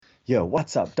Yo,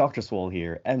 what's up? Dr. Swole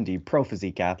here, MD, pro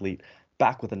physique athlete,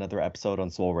 back with another episode on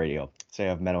Swole Radio. Today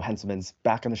I have Menno Henselmans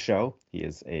back on the show. He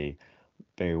is a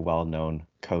very well-known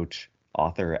coach,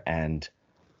 author, and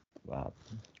uh,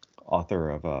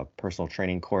 author of a personal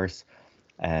training course,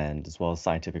 and as well as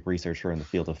scientific researcher in the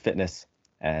field of fitness.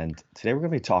 And today we're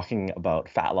going to be talking about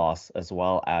fat loss as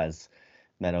well as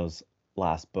Menno's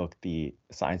last book, The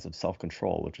Science of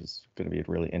Self-Control, which is going to be a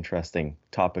really interesting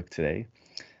topic today.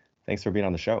 Thanks for being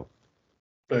on the show.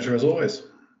 Pleasure as always.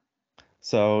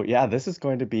 So yeah, this is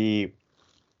going to be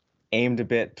aimed a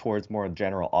bit towards more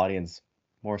general audience.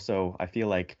 More so, I feel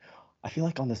like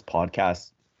on this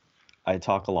podcast, I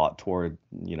talk a lot toward,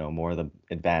 more the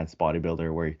advanced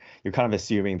bodybuilder where you're kind of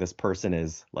assuming this person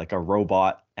is like a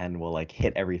robot and will like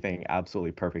hit everything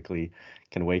absolutely perfectly,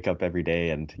 can wake up every day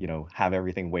and, have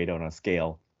everything weighed on a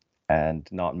scale and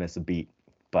not miss a beat.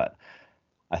 But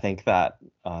I think that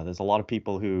there's a lot of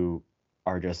people who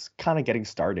are just kind of getting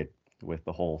started with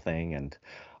the whole thing and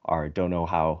don't know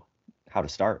how to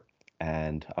start.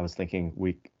 And I was thinking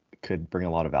we could bring a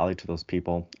lot of value to those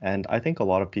people. And I think a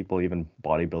lot of people, even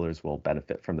bodybuilders, will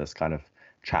benefit from this kind of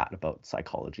chat about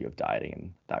psychology of dieting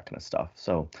and that kind of stuff.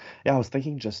 So yeah, I was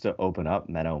thinking just to open up,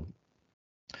 Menno,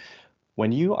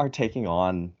 when you are taking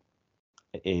on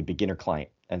a beginner client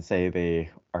and say they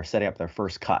are setting up their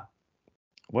first cut,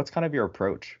 what's kind of your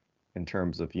approach in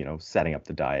terms of, setting up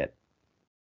the diet?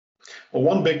 Well,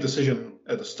 one big decision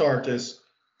at the start is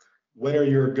whether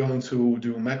you're going to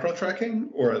do macro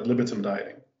tracking or ad libitum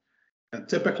dieting. And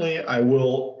typically, I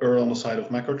will err on the side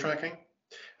of macro tracking,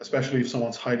 especially if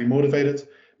someone's highly motivated,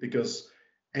 because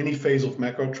any phase of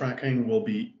macro tracking will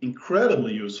be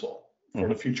incredibly useful for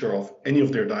the future of any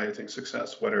of their dieting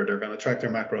success, whether they're going to track their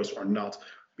macros or not,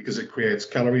 because it creates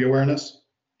calorie awareness.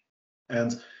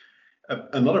 And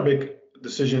another big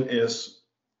decision is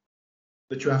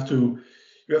that you have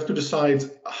to decide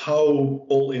how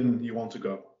all in you want to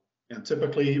go. And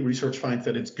typically research finds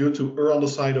that it's good to err on the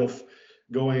side of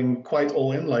going quite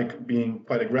all in, like being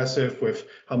quite aggressive with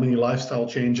how many lifestyle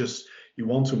changes you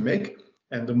want to make.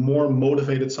 And the more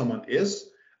motivated someone is,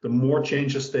 the more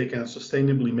changes they can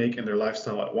sustainably make in their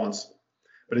lifestyle at once.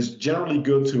 But it's generally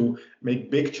good to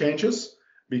make big changes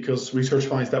because research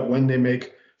finds that when they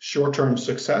make short-term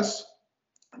success,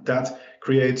 that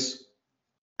creates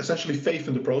essentially faith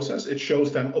in the process. It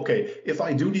shows them, okay, if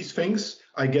I do these things,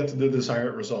 I get the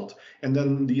desired result. And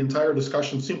then the entire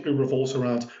discussion simply revolves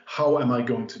around how am I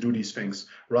going to do these things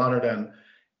rather than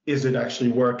is it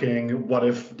actually working? What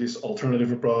if this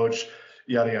alternative approach,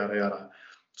 yada, yada, yada.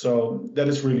 So that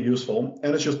is really useful.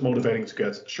 And it's just motivating to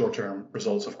get short-term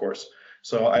results, of course.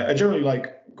 So I generally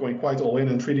like going quite all in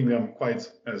and treating them quite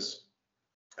as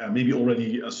maybe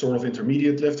already a sort of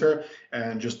intermediate lifter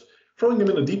and just throwing them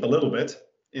in the deep a little bit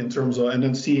in terms of, and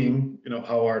then seeing,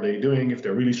 how are they doing? If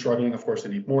they're really struggling, of course, they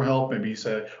need more help. Maybe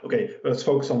say, okay, let's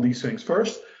focus on these things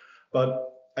first. But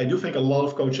I do think a lot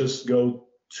of coaches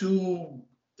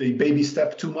they baby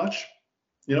step too much,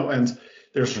 and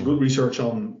there's good research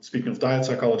on, speaking of diet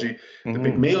psychology, the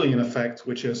Pygmalion effect,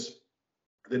 which is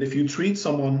that if you treat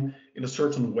someone in a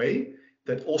certain way,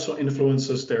 that also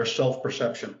influences their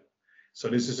self-perception. So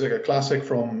this is like a classic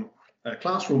from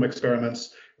classroom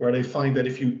experiments where they find that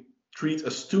if you treat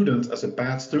a student as a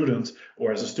bad student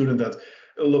or as a student that,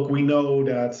 look, we know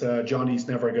that Johnny's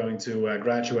never going to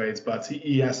graduate, but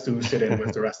he has to sit in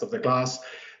with the rest of the class,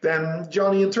 then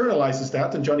Johnny internalizes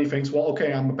that and Johnny thinks, well,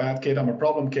 okay, I'm a bad kid, I'm a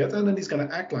problem kid, and then he's going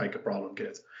to act like a problem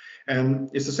kid. And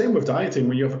it's the same with dieting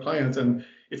when you have a client. And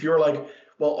if you're like,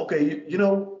 well, okay,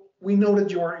 we know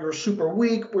that you're super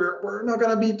weak. We're not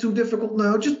going to be too difficult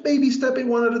now. Just baby stepping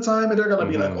one at a time. And they're going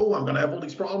to be like, oh, I'm going to have all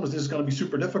these problems. This is going to be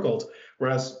super difficult.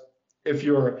 Whereas if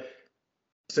you're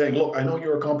saying, look, I know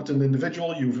you're a competent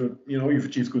individual. You've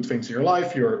achieved good things in your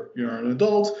life. You're an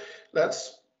adult.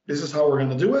 This is how we're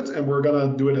going to do it. And we're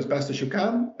going to do it as best as you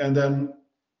can. And then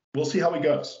we'll see how it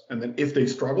goes. And then if they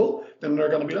struggle, then they're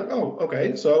going to be like, oh,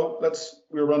 okay, so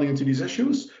we're running into these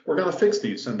issues. We're going to fix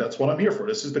these. And that's what I'm here for.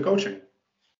 This is the coaching.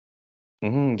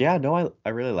 Yeah, no, I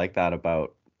really like that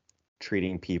about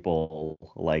treating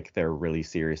people like they're really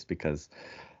serious because,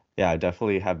 yeah, I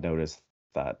definitely have noticed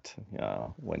that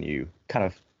when you kind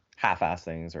of half-ass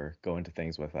things or go into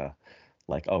things with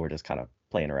like, oh, we're just kind of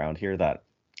playing around here, that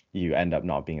you end up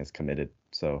not being as committed.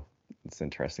 So it's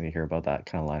interesting to hear about that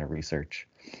kind of line of research.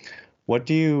 What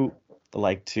do you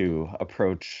like to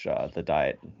approach the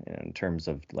diet in terms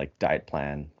of like diet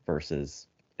plan versus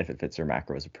if it fits your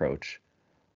macros approach?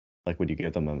 Like, would you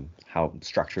give them how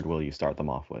structured will you start them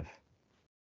off with?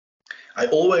 I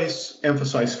always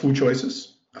emphasize food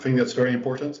choices. I think that's very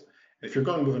important. If you're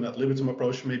going with an ad libitum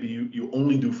approach, maybe you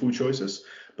only do food choices.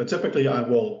 But typically, I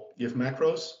will give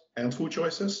macros and food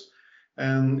choices.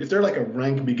 And if they're like a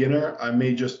rank beginner, I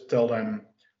may just tell them,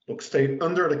 look, stay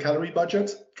under the calorie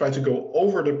budget, try to go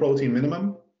over the protein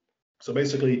minimum. So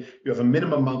basically, you have a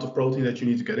minimum amount of protein that you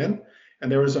need to get in,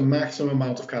 and there is a maximum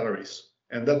amount of calories.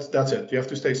 And that's it. You have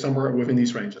to stay somewhere within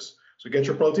these ranges. So get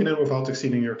your protein in without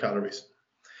exceeding your calories.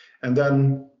 And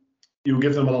then you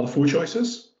give them a lot of food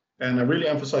choices. And I really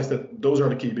emphasize that those are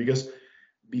the key, because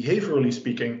behaviorally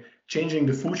speaking, changing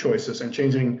the food choices and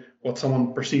changing what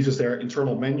someone perceives as their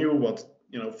internal menu, what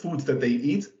foods that they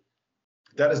eat,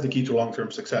 that is the key to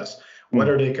long-term success.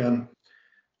 Whether they can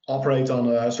operate on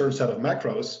a certain set of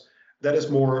macros, that is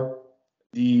more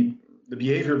the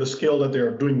behavior, the skill that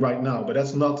they're doing right now, but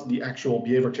that's not the actual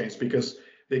behavior change, because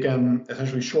they can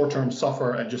essentially short-term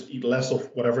suffer and just eat less of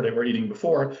whatever they were eating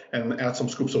before and add some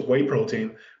scoops of whey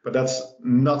protein, but that's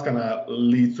not going to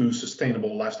lead to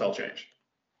sustainable lifestyle change.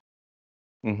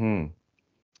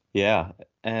 Yeah,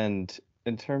 and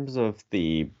in terms of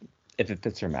if it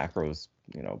fits your macros,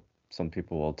 some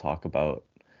people will talk about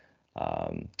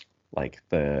like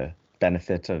the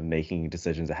benefit of making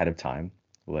decisions ahead of time,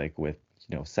 like with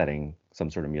setting some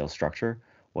sort of meal structure.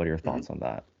 What are your thoughts on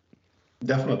that?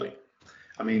 Definitely.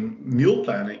 I mean, meal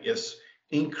planning is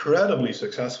incredibly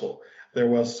successful. There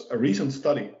was a recent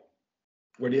study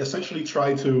where they essentially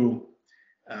tried to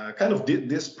kind of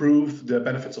disprove the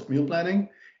benefits of meal planning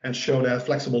and show that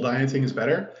flexible dieting is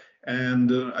better.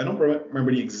 And I don't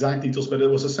remember the exact details, but it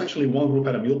was essentially one group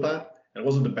had a meal plan. It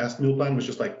wasn't the best meal plan, it was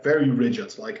just like very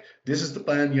rigid. Like, this is the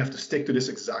plan, you have to stick to this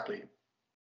exactly.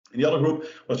 And the other group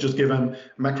was just given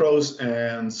macros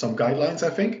and some guidelines, I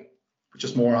think, which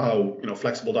is more how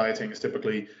flexible dieting is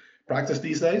typically practiced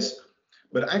these days.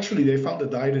 But actually, they found the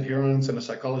diet adherence and the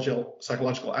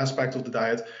psychological aspect of the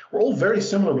diet were all very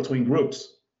similar between groups,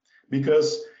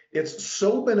 because it's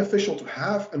so beneficial to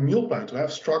have a meal plan, to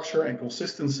have structure and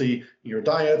consistency in your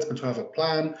diet, and to have a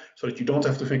plan so that you don't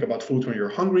have to think about food when you're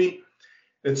hungry.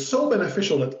 It's so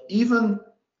beneficial that even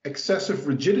excessive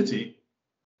rigidity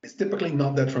is typically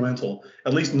not detrimental,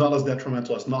 at least not as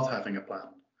detrimental as not having a plan.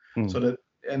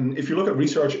 And if you look at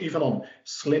research, even on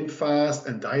Slim Fast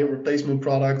and diet replacement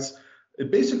products,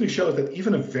 it basically shows that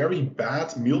even a very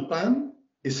bad meal plan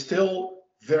is still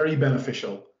very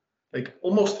beneficial. Like,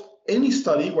 almost any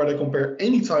study where they compare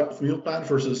any type of meal plan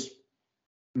versus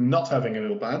not having a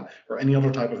meal plan or any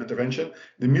other type of intervention,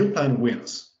 the meal plan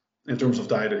wins in terms of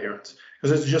diet adherence,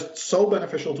 because it's just so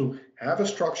beneficial to have a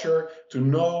structure, to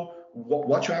know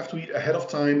what you have to eat ahead of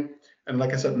time. And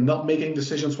like I said, not making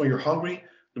decisions when you're hungry.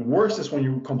 The worst is when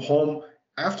you come home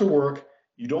after work,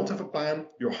 you don't have a plan,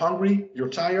 you're hungry, you're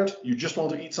tired, you just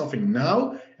want to eat something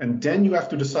now, and then you have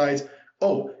to decide,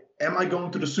 oh, am I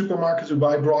going to the supermarket to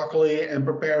buy broccoli and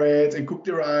prepare it and cook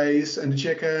the rice and the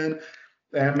chicken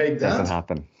and make that? Doesn't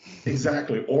happen.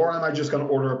 Exactly. Or am I just going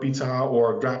to order a pizza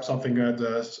or grab something at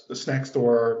the snack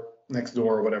store next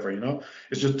door or whatever,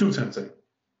 It's just too tempting.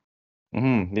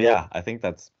 Yeah, I think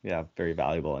that's very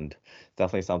valuable, and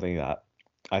definitely something that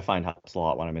I find helps a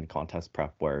lot when I'm in contest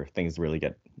prep, where things really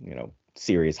get,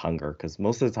 serious hunger, because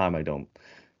most of the time I don't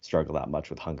struggle that much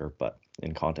with hunger, but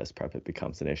in contest prep it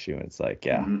becomes an issue. And it's like,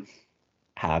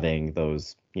 having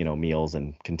those, meals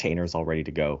and containers all ready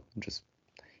to go, just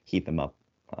heat them up,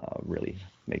 really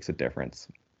makes a difference.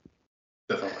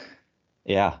 Definitely.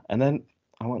 Yeah, and then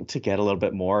I want to get a little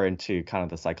bit more into kind of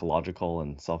the psychological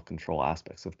and self-control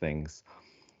aspects of things.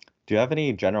 Do you have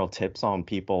any general tips on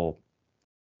people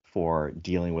for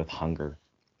dealing with hunger?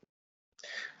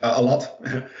 A lot.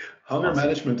 Hunger Awesome.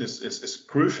 management is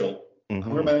crucial.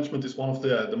 Hunger management is one of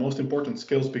the most important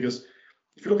skills, because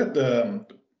if you look at the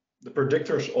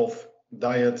predictors of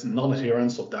diet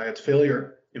non-adherence, of diet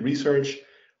failure in research,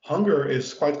 hunger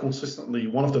is quite consistently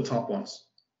one of the top ones,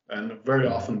 and very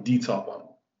often the top one.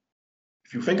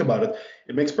 If you think about it,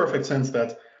 it makes perfect sense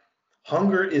that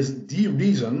hunger is the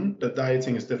reason that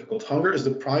dieting is difficult. Hunger is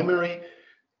the primary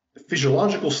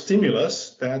physiological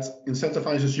stimulus that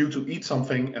incentivizes you to eat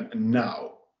something and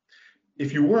now.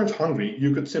 If you weren't hungry,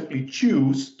 you could simply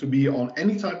choose to be on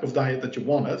any type of diet that you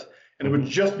wanted, and it would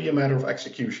just be a matter of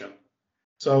execution.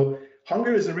 So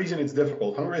hunger is the reason it's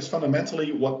difficult. Hunger is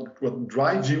fundamentally what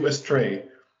drives you astray.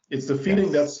 It's the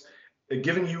feeling that's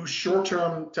giving you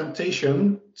short-term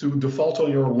temptation to default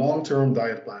on your long-term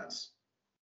diet plans.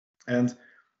 And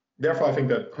therefore, I think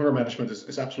that hunger management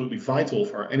is absolutely vital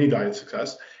for any diet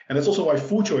success. And that's also why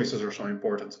food choices are so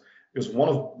important. Because one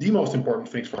of the most important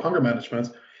things for hunger management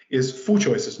is food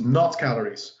choices, not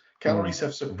calories. Calories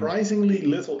have surprisingly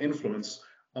little influence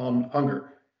on hunger.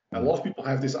 A lot of people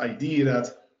have this idea that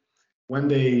when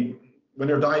they when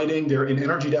they're dieting, they're in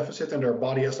energy deficit and their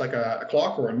body has like a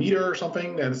clock or a meter or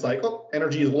something, and it's like, oh,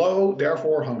 energy is low,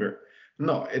 therefore hunger.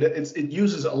 No, it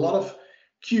uses a lot of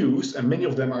cues, and many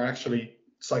of them are actually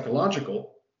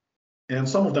psychological, and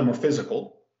some of them are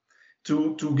physical,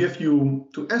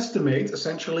 to estimate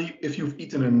essentially if you've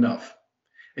eaten enough.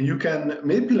 And you can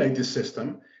manipulate this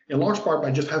system in large part by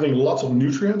just having lots of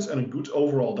nutrients and a good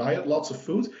overall diet, lots of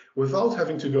food, without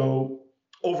having to go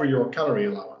over your calorie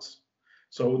allowance.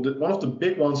 So one of the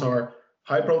big ones are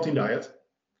high protein diet,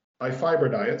 high fiber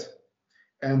diet,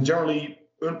 and generally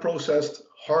unprocessed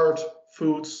hard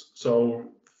foods.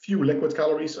 So few liquid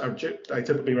calories. I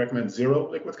typically recommend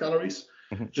 0 liquid calories,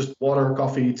 just water,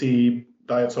 coffee, tea,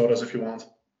 diet sodas if you want.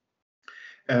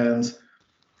 And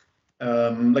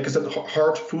like I said,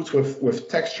 hard foods with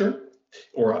texture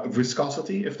or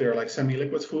viscosity, if they're like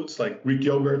semi-liquid foods, like Greek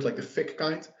yogurt, like the thick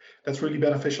kind, that's really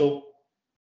beneficial.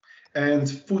 And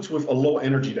foods with a low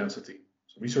energy density.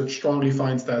 So research strongly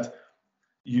finds that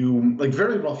you, like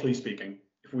very roughly speaking,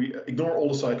 if we ignore all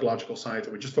the psychological side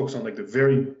and we just focus on like the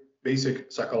very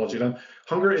basic psychology, then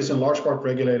hunger is in large part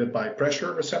regulated by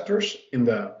pressure receptors in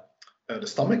the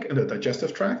stomach and the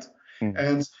digestive tract.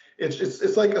 And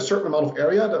it's like a certain amount of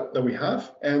area that we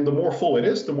have, and the more full it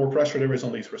is, the more pressure there is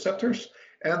on these receptors,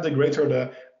 and the greater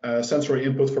the sensory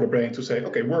input for the brain to say,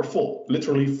 okay, we're full,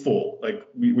 literally full, like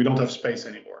we don't have space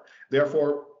anymore.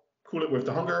 Therefore, cool it with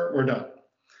the hunger, we're done.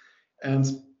 And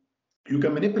you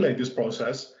can manipulate this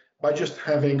process by just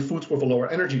having foods with a lower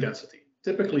energy density.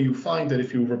 Typically, you find that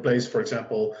if you replace, for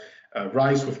example,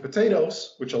 rice with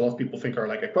potatoes, which a lot of people think are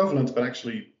like equivalent, but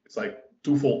actually it's like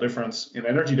twofold difference in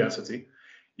energy density,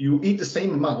 you eat the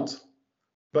same amount,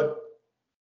 but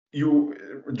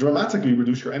you dramatically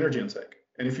reduce your energy intake.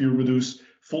 And if you reduce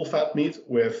full fat meat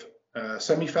with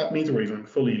semi-fat meat or even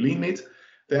fully lean meat,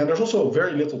 then there's also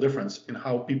very little difference in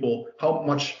how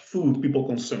much food people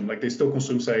consume. Like they still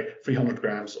consume, say, 300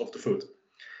 grams of the food,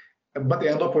 but they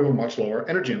end up with a much lower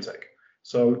energy intake.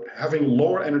 So having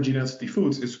lower energy density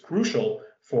foods is crucial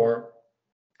for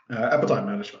appetite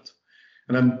management.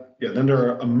 And then there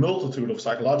are a multitude of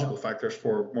psychological factors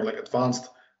for more like advanced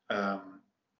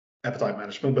appetite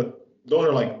management, but those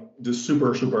are like the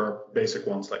super basic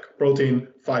ones, like protein,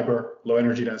 fiber, low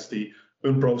energy density,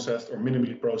 unprocessed or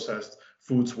minimally processed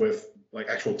foods with like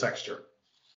actual texture.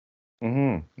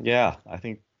 Yeah, I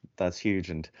think that's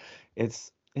huge. And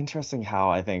it's interesting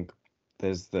how I think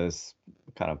there's this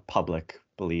kind of public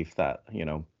belief that,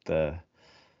 the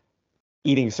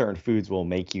eating certain foods will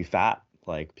make you fat.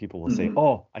 Like people will say,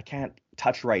 oh, I can't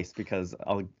touch rice because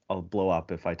I'll blow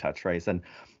up if I touch rice. And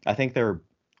I think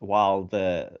while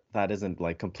that isn't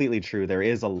like completely true, there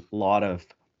is a lot of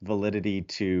validity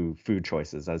to food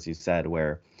choices, as you said,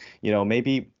 where,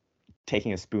 maybe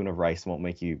taking a spoon of rice won't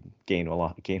make you gain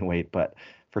weight, but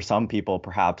for some people,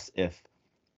 perhaps if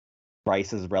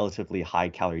rice is relatively high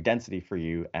calorie density for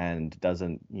you and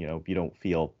doesn't, you don't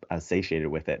feel as satiated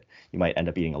with it, you might end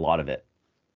up eating a lot of it.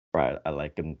 Right, I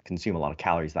like consume a lot of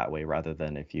calories that way rather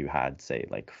than if you had, say,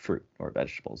 like fruit or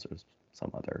vegetables or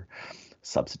some other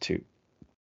substitute.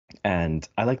 And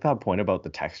I like that point about the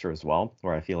texture as well,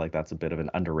 where I feel like that's a bit of an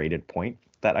underrated point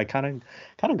that I kind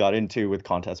of got into with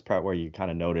contest prep, where you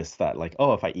kind of notice that like,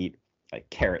 oh, if I eat like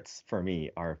carrots, for me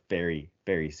are very,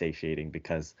 very satiating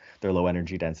because they're low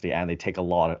energy density and they take a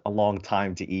long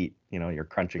time to eat. You're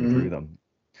crunching through them,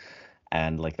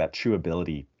 and like that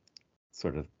chewability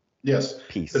sort of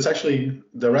piece. It's actually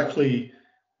directly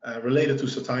related to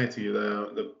satiety.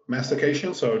 The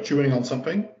mastication, so chewing on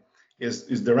something,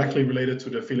 is directly related to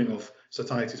the feeling of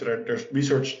satiety. So there's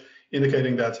research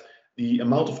indicating that the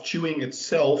amount of chewing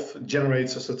itself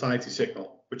generates a satiety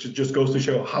signal, which just goes to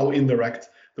show how indirect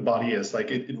the body is. Like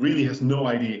it really has no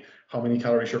idea how many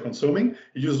calories you're consuming.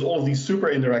 It uses all of these super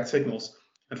indirect signals.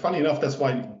 And funny enough, that's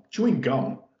why chewing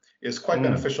gum is quite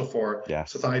beneficial for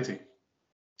satiety.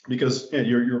 Because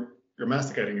you're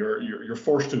masticating, you're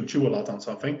forced to chew a lot on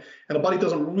something, and the body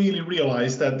doesn't really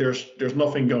realize that there's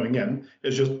nothing going in.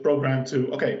 It's just programmed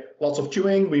to, okay, lots of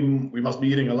chewing, we must be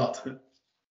eating a lot.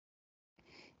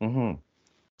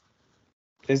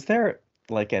 Is there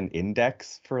like an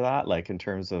index for that, like in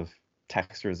terms of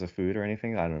textures of food or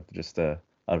anything? I don't know, just out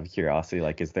of curiosity,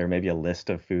 like is there maybe a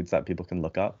list of foods that people can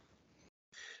look up?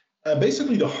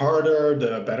 Basically, the harder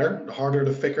the better. The harder,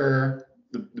 the thicker,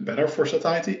 the better for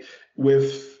satiety.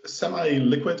 With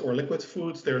semi-liquid or liquid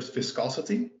foods, there's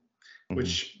viscosity,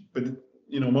 which, but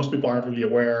most people aren't really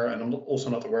aware, and I'm also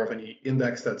not aware of any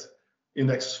index that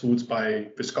indexes foods by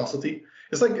viscosity.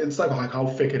 It's like how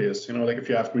thick it is. Like if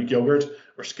you have Greek yogurt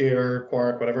or skyr,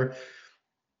 quark, whatever,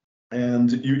 and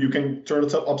you can turn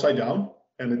it upside down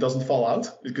and it doesn't fall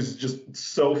out because it's just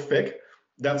so thick.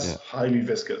 That's Yeah. highly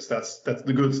viscous. That's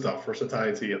the good stuff for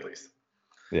satiety, at least.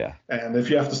 Yeah. And if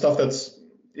you have the stuff that's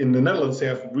in the Netherlands, they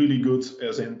have really good,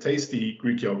 as in tasty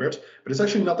Greek yogurt, but it's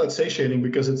actually not that satiating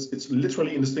because it's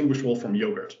literally indistinguishable from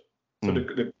yogurt. So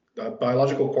Mm. the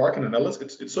biological quark in the Netherlands,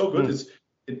 it's so good. Mm.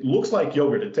 It looks like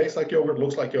yogurt. It tastes like yogurt.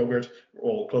 Looks like yogurt,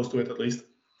 or close to it at least.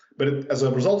 But as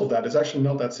a result of that, it's actually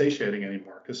not that satiating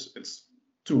anymore because it's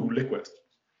too liquid.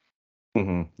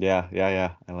 Hmm. Yeah, yeah,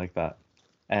 yeah. I like that.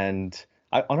 And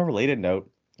on a related note,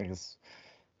 I guess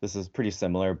this is pretty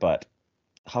similar, but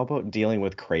how about dealing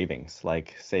with cravings?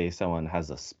 Like, say someone has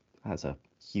a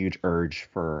huge urge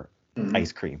for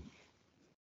ice cream.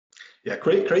 Yeah,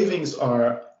 cravings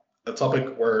are a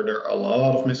topic where there are a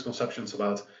lot of misconceptions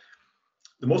about.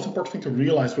 The most important thing to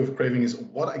realize with a craving is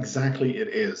what exactly it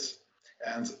is.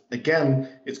 And again,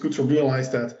 it's good to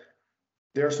realize that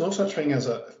there's no such thing as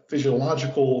a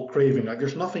physiological craving. Like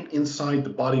there's nothing inside the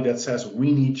body that says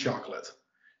we need chocolate.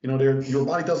 Your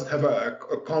body doesn't have a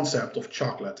concept of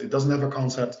chocolate. It doesn't have a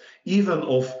concept even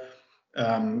of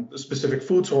specific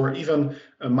foods or even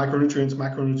micronutrients,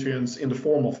 macronutrients in the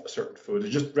form of a certain food. It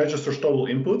just registers total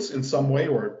inputs in some way,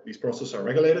 or these processes are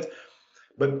regulated.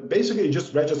 But basically, it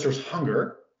just registers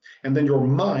hunger, and then your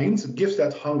mind gives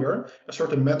that hunger a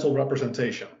certain mental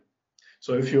representation.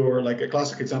 So if you're like a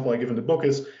classic example I give in the book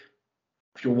is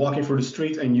if you're walking through the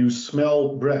street and you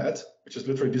smell bread, which is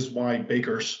literally this is why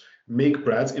bakers make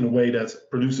bread in a way that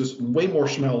produces way more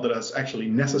smell than is actually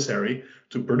necessary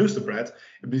to produce the bread,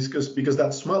 because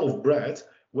that smell of bread,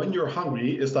 when you're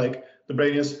hungry, is like the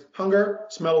brain is hunger,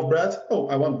 smell of bread, oh,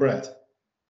 I want bread.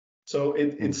 So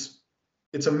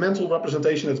it's a mental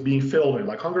representation that's being filled in.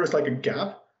 Like hunger is like a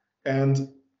gap,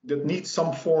 and that needs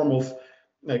some form of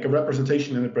like a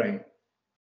representation in the brain,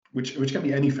 which can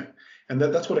be anything. And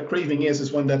that's what a craving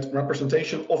is when that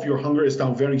representation of your hunger is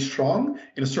now very strong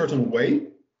in a certain way.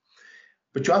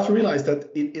 But you have to realize that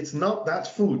it's not that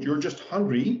food. You're just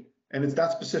hungry, and it's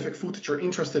that specific food that you're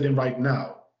interested in right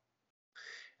now.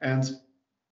 And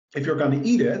if you're going to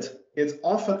eat it, it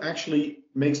often actually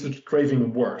makes the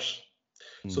craving worse.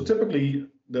 So typically,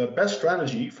 the best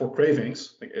strategy for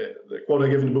cravings, like, the quote I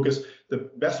give in the book is, the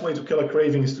best way to kill a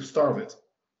craving is to starve it.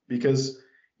 Because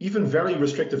even very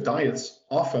restrictive diets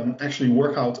often actually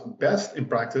work out best in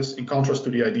practice, in contrast to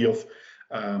the idea of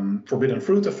forbidden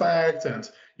fruit effect, and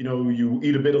you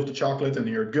eat a bit of the chocolate and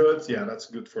you're good. Yeah, that's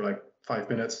good for like 5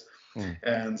 minutes.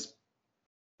 And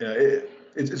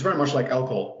it's very much like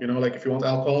alcohol. Like if you want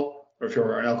alcohol, or if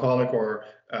you're an alcoholic, or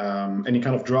any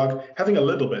kind of drug, having a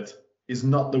little bit is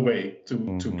not the way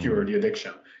to cure the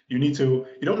addiction. You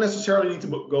don't necessarily need to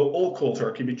go all cold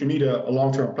turkey, but you need a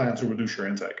long-term plan to reduce your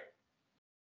intake.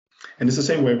 And it's the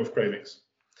same way with cravings.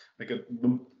 Like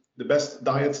the best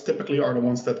diets typically are the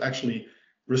ones that actually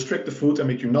restrict the food and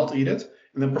make you not eat it,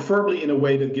 and then preferably in a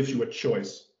way that gives you a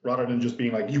choice, rather than just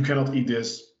being like, you cannot eat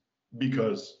this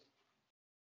because.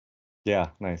 Yeah,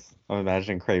 nice. I'm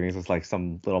imagining cravings as like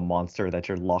some little monster that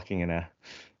you're locking in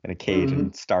a cage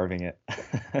and starving it.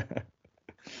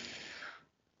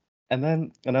 And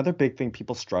then another big thing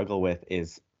people struggle with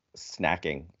is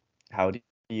snacking. How do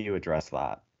you address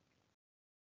that?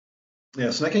 Yeah,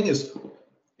 snacking is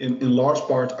in large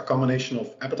part a combination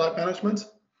of appetite management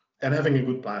and having a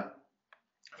good plan.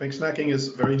 I think snacking is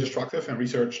very destructive, and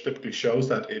research typically shows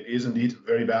that it is indeed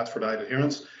very bad for diet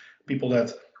adherence. People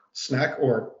that snack,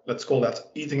 or let's call that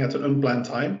eating at an unplanned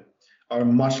time, are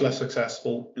much less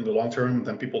successful in the long term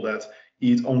than people that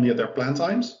eat only at their planned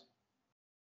times.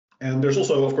 And there's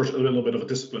also, of course, a little bit of a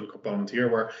discipline component here,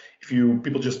 where if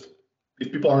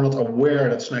people are not aware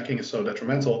that snacking is so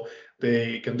detrimental,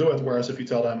 they can do it. Whereas if you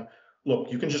tell them,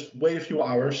 look, you can just wait a few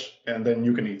hours and then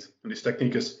you can eat. And this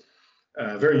technique is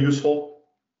very useful.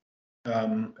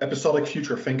 Episodic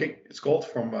future thinking, it's called,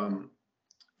 from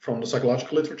the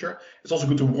psychological literature. It's also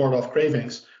good to ward off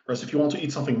cravings. Whereas if you want to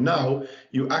eat something now,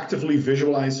 you actively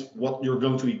visualize what you're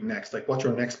going to eat next, like what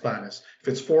your next plan is. If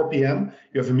it's 4 p.m.,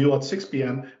 you have a meal at 6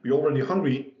 p.m., you're already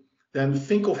hungry, then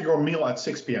think of your meal at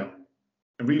 6 p.m.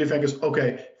 And really think is,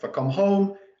 okay, if I come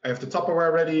home, I have the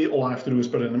Tupperware ready, all I have to do is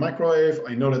put it in the microwave.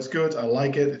 I know that's good, I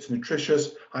like it, it's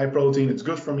nutritious, high protein, it's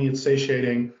good for me, it's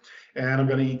satiating, and I'm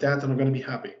going to eat that and I'm going to be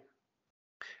happy.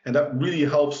 And that really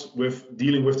helps with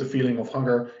dealing with the feeling of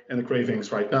hunger and the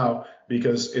cravings right now,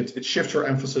 because it shifts your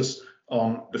emphasis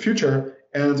on the future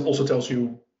and also tells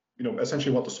you,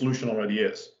 essentially what the solution already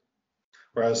is.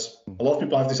 Whereas a lot of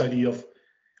people have this idea of,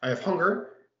 I have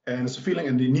hunger and it's a feeling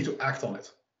and they need to act on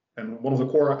it. And one of the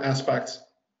core aspects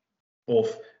of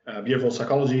behavioral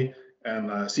psychology and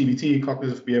CBT,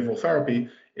 cognitive behavioral therapy,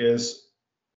 is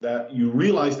that you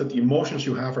realize that the emotions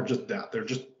you have are just that. They're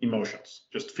just emotions,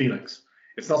 just feelings.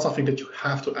 It's not something that you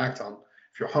have to act on.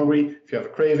 If you're hungry, if you have a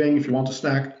craving, if you want to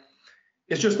snack,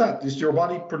 it's just that. It's your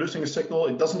body producing a signal.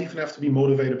 It doesn't even have to be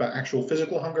motivated by actual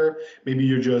physical hunger. Maybe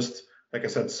you just, like I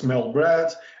said, smelled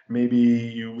bread. Maybe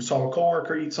you saw a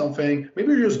coworker eat something.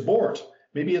 Maybe you're just bored.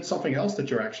 Maybe it's something else that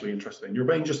you're actually interested in. Your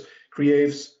brain just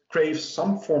craves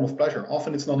some form of pleasure.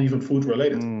 Often it's not even food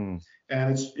related. Mm.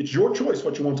 And it's your choice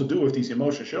what you want to do with these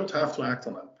emotions. You don't have to act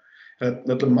on them.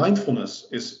 That the mindfulness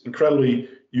is incredibly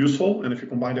useful. And if you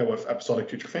combine that with episodic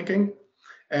future thinking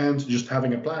and just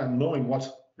having a plan, knowing what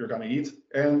you're going to eat,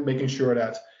 and making sure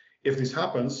that if this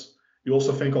happens, you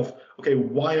also think of, okay,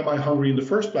 why am I hungry in the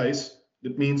first place?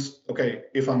 That means, okay,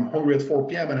 if I'm hungry at 4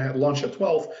 p.m. and I had lunch at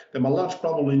 12, then my lunch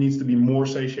probably needs to be more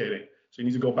satiating. So you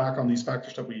need to go back on these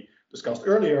factors that we discussed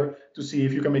earlier to see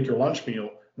if you can make your lunch meal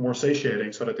more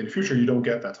satiating so that in the future you don't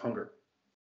get that hunger.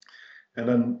 And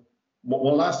then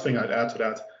one last thing I'd add to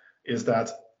that is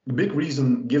that the big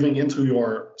reason giving into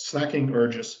your snacking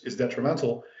urges is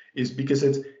detrimental is because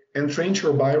it entrains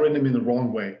your biorhythm in the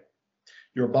wrong way.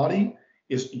 Your body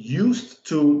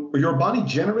your body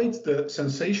generates the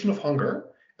sensation of hunger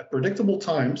at predictable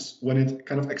times when it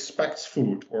kind of expects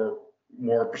food, or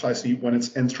more precisely, when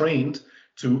it's entrained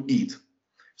to eat.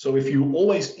 So if you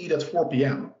always eat at 4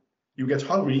 p.m., you get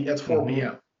hungry at 4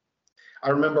 p.m. I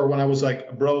remember when I was like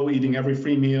a bro eating every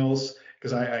 3 meals,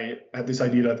 because I had this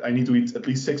idea that I need to eat at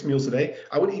least 6 meals a day.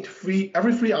 I would eat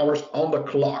every 3 hours on the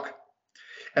clock.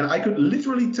 And I could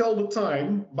literally tell the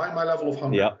time by my level of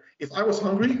hunger. Yep. If I was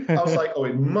hungry, I was like, oh,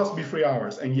 it must be 3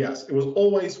 hours. And yes, it was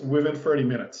always within 30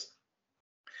 minutes.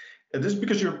 And this is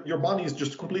because your body is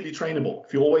just completely trainable.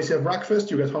 If you always have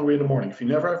breakfast, you get hungry in the morning. If you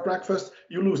never have breakfast,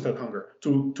 you lose that hunger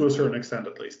to a certain extent,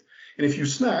 at least. And if you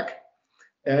snack,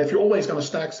 and if you're always going to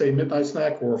snack, say midnight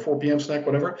snack or 4 p.m. snack,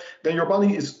 whatever, then your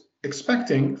body is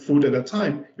expecting food at that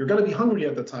time. You're going to be hungry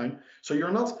at that time. So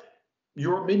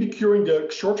you're maybe curing the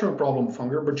short-term problem of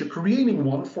hunger, but you're creating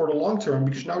one for the long term,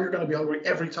 because now you're going to be hungry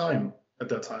every time at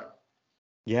that time.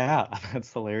 Yeah,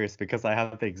 that's hilarious because I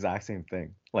have the exact same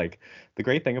thing. Like, the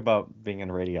great thing about being in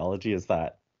radiology is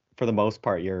that for the most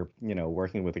part you're,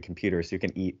 working with a computer, so you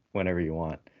can eat whenever you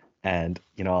want. And,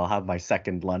 I'll have my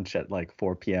second lunch at like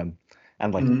 4 p.m.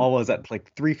 and like always at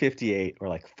like 3:58 or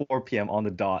like 4 p.m. on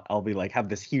the dot, I'll be like have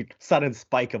this huge sudden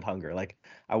spike of hunger. Like,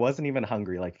 I wasn't even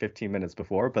hungry like 15 minutes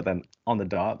before, but then on the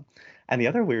dot. And the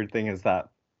other weird thing is that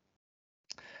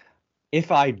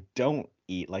if I don't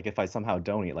eat, like if I somehow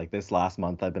don't eat, like this last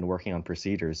month I've been working on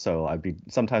procedures, so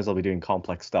sometimes I'll be doing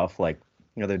complex stuff. Like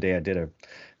the other day I did a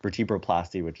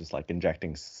vertebroplasty, which is like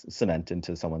injecting cement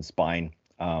into someone's spine.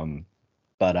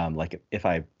 But like if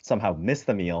I somehow miss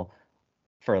the meal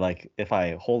for like, if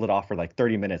I hold it off for like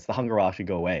 30 minutes, the hunger will actually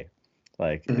go away.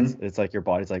 Like it's like your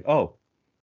body's like, oh,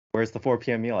 where's the 4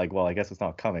 p.m. meal? Like, well, I guess it's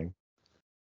not coming.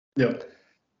 Yeah.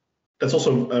 That's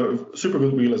also a super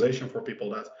good realization for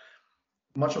people, that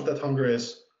much of that hunger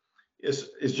is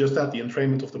just that, the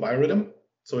entrainment of the biorhythm.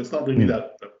 So it's not really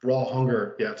that raw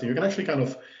hunger yet. And you can actually kind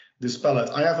of dispel it.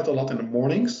 I have it a lot in the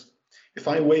mornings. If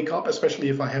I wake up, especially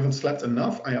if I haven't slept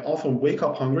enough, I often wake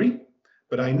up hungry,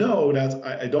 but I know that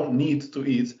I don't need to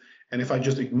eat. And if I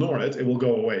just ignore it, it will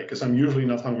go away, because I'm usually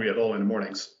not hungry at all in the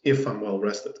mornings if I'm well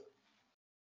rested.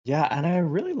 Yeah, and I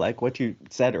really like what you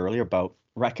said earlier about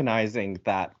recognizing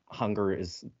that hunger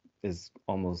is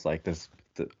almost like this,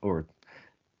 or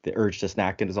the urge to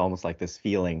snack is almost like this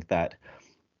feeling that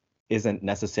isn't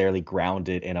necessarily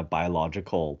grounded in a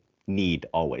biological need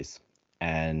always.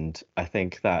 And I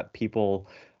think that people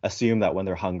assume that when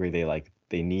they're hungry,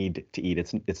 they need to eat.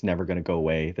 It's never going to go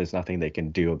away. There's nothing they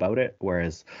can do about it.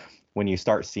 Whereas when you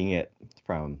start seeing it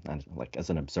from like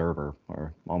as an observer,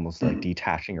 or almost like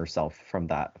detaching yourself from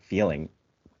that feeling,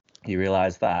 you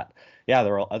realize that, yeah,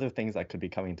 there are other things that could be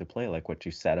coming into play, like what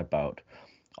you said about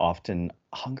often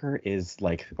hunger is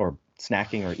like, or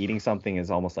snacking or eating something is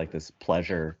almost like this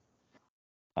pleasure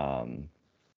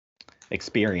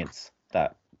experience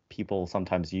that people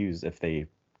sometimes use, if they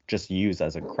just use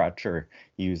as a crutch or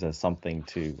use as something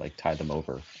to like tie them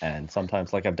over. And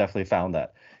sometimes, like, I've definitely found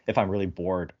that if I'm really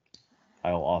bored,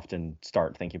 I'll often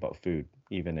start thinking about food,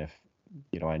 even if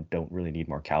I don't really need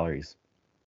more calories.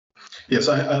 Yes,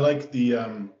 I like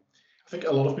I think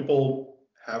a lot of people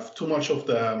have too much of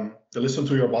the listen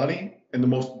to your body in the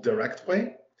most direct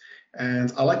way.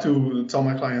 And I like to tell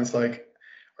my clients, like,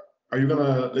 are you going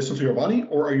to listen to your body,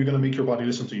 or are you going to make your body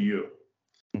listen to you?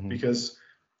 Because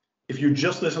if you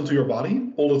just listen to your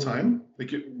body all the time,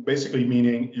 like basically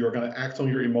meaning you're going to act on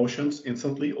your emotions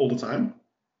instantly all the time,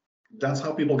 that's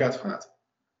how people get fat.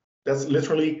 That's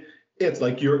literally it.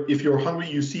 Like if you're hungry,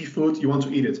 you see food, you want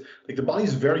to eat it. Like the body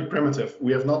is very primitive.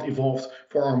 We have not evolved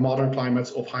for our modern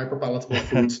climates of hyperpalatable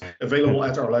foods available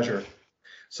at our leisure.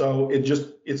 So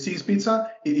it sees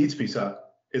pizza, it eats pizza.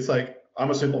 It's like,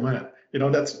 I'm a simple man.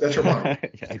 That's your body. Yeah,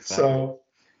 exactly. So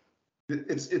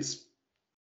it's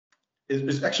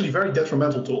actually very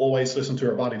detrimental to always listen to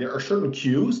your body. There are certain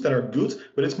cues that are good,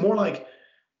 but it's more like,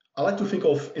 I like to think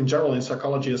of in general in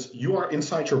psychology as you are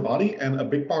inside your body, and a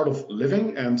big part of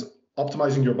living and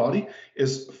optimizing your body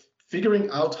is figuring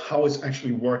out how it's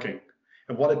actually working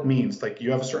and what it means. Like you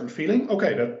have a certain feeling,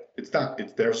 okay,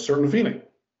 there's a certain feeling.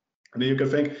 And then you can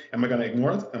think, am I going to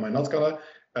ignore it? Am I not going to?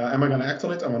 Am I going to act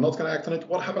on it? Am I not going to act on it?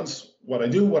 What happens? What I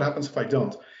do? What happens if I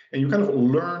don't? And you kind of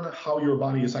learn how your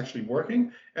body is actually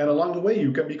working. And along the way,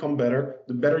 you can become better.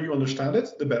 The better you understand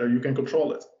it, the better you can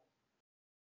control it.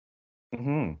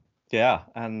 Mm-hmm. Yeah.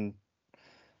 And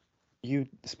you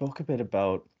spoke a bit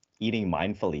about eating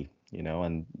mindfully,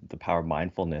 and the power of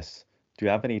mindfulness. Do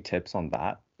you have any tips on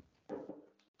that?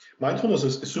 Mindfulness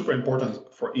is super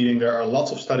important for eating. There are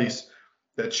lots of studies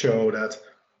that show that,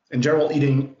 in general,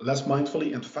 eating less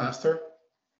mindfully and faster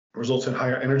results in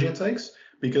higher energy intakes,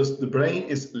 because the brain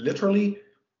is literally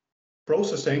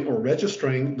processing or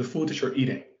registering the food that you're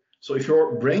eating. So if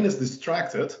your brain is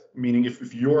distracted, meaning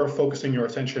if you're focusing your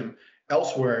attention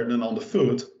elsewhere than on the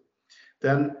food,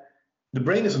 then the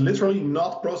brain is literally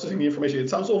not processing the information. It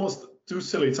sounds almost too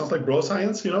silly. It sounds like bro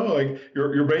science, like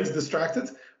your brain's distracted,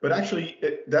 but actually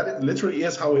that literally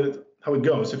is how it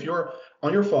goes. If you're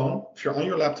on your phone, if you're on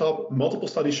your laptop, multiple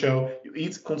studies show you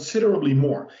eat considerably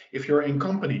more. If you're in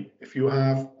company, if you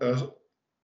have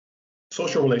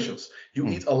social relations, you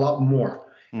eat a lot more.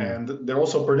 And there are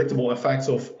also predictable effects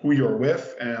of who you're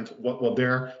with and what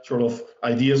their sort of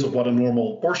ideas of what a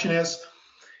normal portion is.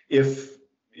 If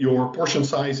your portion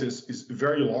size is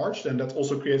very large, then that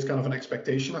also creates kind of an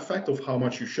expectation effect of how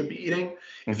much you should be eating.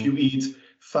 Mm-hmm. If you eat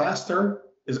faster,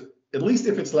 at least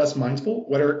if it's less mindful,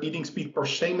 whether eating speed per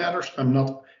se matters, I'm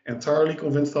not entirely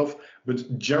convinced of,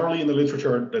 but generally in the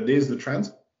literature, that is the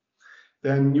trend,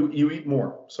 then you eat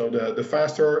more. So the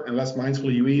faster and less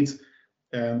mindfully you eat,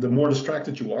 and the more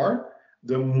distracted you are,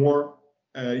 the more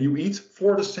you eat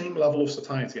for the same level of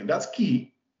satiety. And that's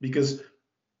key, because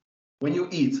when you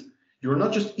eat, you're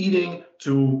not just eating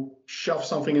to shove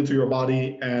something into your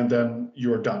body and then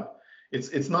you're done.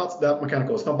 It's not that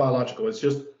mechanical, it's not biological. It's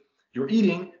just you're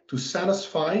eating to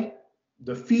satisfy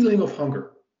the feeling of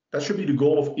hunger. That should be the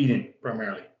goal of eating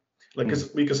primarily.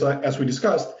 Because as we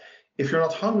discussed, if you're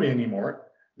not hungry anymore,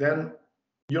 then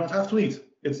you don't have to eat.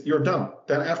 You're done.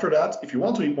 Then after that, if you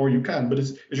want to eat more, you can, but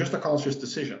it's just a conscious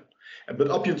decision. But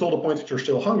up until the point that you're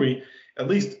still hungry, at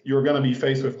least you're going to be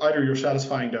faced with either you're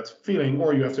satisfying that feeling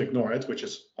or you have to ignore it, which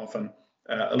is often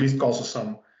at least causes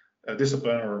some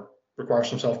discipline or requires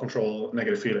some self-control,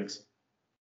 negative feelings.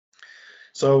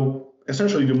 So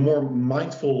essentially, the more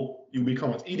mindful you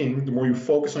become at eating, the more you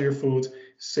focus on your food,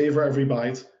 savor every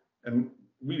bite. And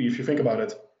really, if you think about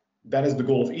it, that is the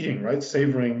goal of eating, right?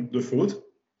 Savoring the food.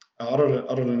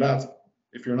 Other than that,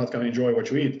 if you're not going to enjoy what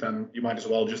you eat, then you might as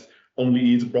well just only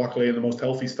eat broccoli and the most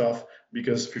healthy stuff,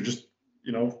 because if you're just,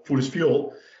 food is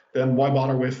fuel, then why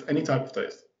bother with any type of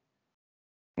taste?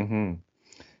 Mm-hmm.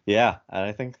 Yeah, and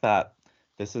I think that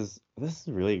this is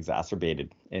really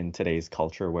exacerbated in today's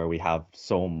culture, where we have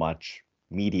so much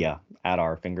media at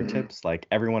our fingertips. Mm-hmm. Like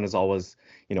everyone is always,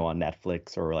 on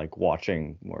Netflix or like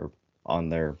watching or on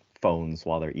their phones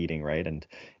while they're eating, right? And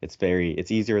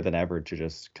it's easier than ever to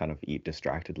just kind of eat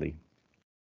distractedly.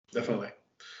 Definitely.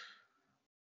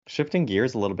 Shifting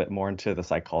gears a little bit more into the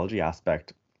psychology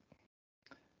aspect,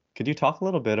 could you talk a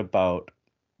little bit about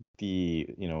the,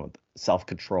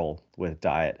 self-control with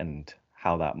diet and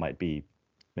how that might be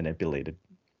manipulated?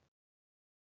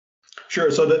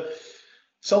 Sure. So the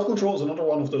self-control is another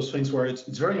one of those things where it's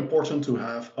very important to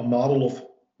have a model of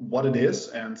what it is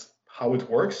and how it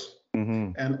works.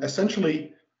 Mm-hmm. And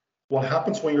essentially, what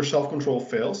happens when your self-control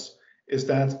fails is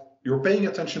that you're paying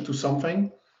attention to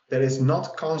something that is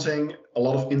not causing a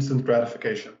lot of instant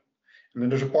gratification. And then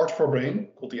there's a part of our brain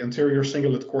called the anterior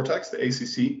cingulate cortex, the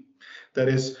ACC, that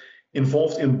is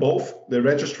involved in both the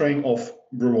registering of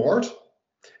reward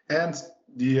and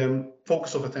the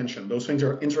focus of attention. Those things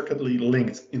are intricately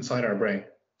linked inside our brain.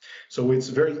 So it's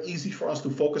very easy for us to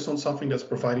focus on something that's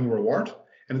providing reward,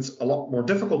 and it's a lot more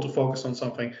difficult to focus on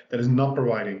something that is not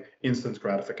providing instant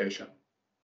gratification.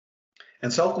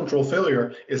 And self-control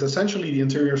failure is essentially the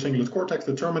anterior cingulate cortex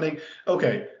determining,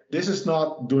 okay, this is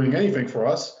not doing anything for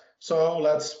us, so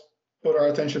let's put our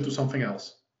attention to something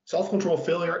else. Self-control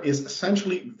failure is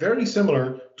essentially very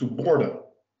similar to boredom.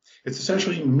 It's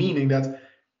essentially meaning that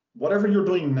whatever you're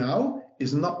doing now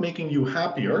is not making you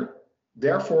happier.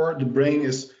 Therefore, the brain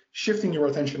is shifting your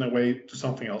attention away to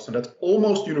something else. And that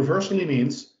almost universally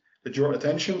means that your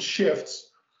attention shifts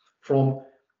from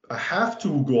a have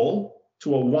to goal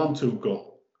to a want to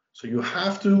goal. So you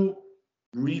have to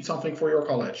read something for your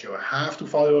college, you have to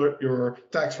follow your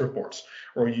tax reports,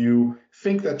 or you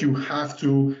think that you have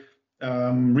to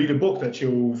read a book that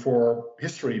you for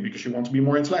history because you want to be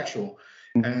more intellectual.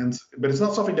 But it's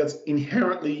not something that's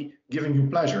inherently giving you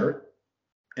pleasure.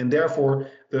 And therefore,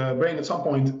 the brain at some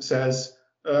point says,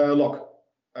 look,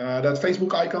 that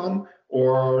Facebook icon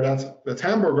or that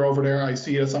hamburger over there I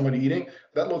see somebody eating,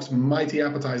 that looks mighty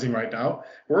appetizing right now.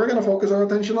 We're going to focus our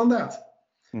attention on that.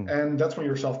 And that's when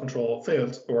your self-control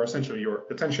fails, or essentially your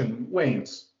attention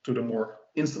wanes to the more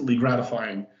instantly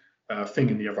gratifying thing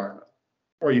in the environment,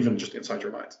 or even just inside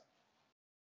your mind.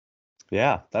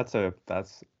 Yeah, that's a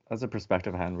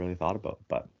perspective I hadn't really thought about,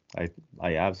 but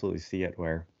I absolutely see it,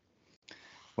 where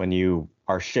when you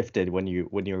are shifted, when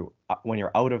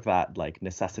you're out of that like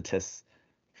necessitous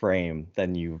frame,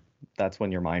 then that's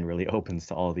when your mind really opens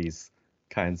to all these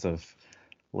kinds of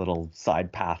little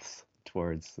side paths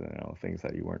towards things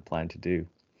that you weren't planned to do.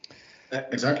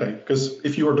 Exactly, because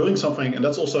if you are doing something, and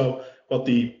that's also what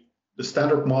the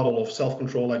standard model of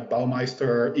self-control, like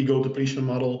Baumeister ego depletion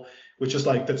model, which is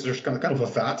like that there's kind of a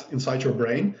vat inside your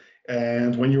brain,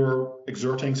 and when you're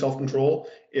exerting self-control,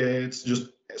 it's just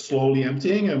slowly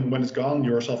emptying, and when it's gone,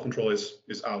 your self-control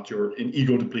is out. You're in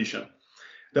ego depletion.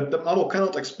 That model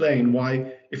cannot explain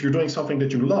why, if you're doing something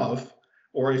that you love,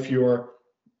 or if you're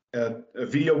a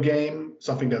video game,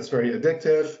 something that's very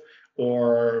addictive,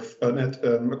 or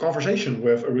a conversation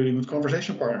with a really good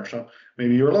conversation partner, so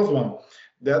maybe your loved one,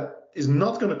 that is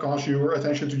not going to cause your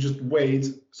attention to just wait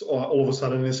all of a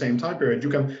sudden in the same time period. You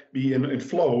can be in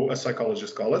flow, as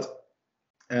psychologists call it,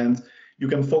 and you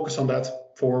can focus on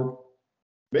that for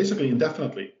basically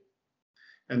indefinitely.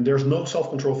 And there's no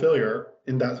self-control failure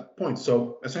in that point.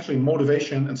 So essentially,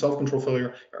 motivation and self-control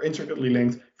failure are intricately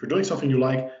linked. If you're doing something you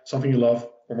like, something you love,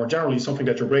 or more generally, something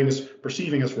that your brain is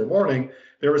perceiving as rewarding,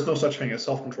 there is no such thing as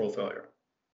self-control failure.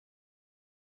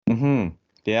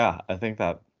 Yeah, I think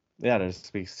that just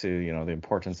speaks to the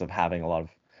importance of having a lot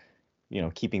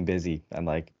of keeping busy, and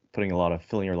like filling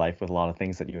your life with a lot of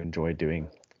things that you enjoy doing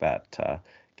that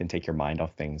can take your mind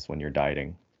off things when you're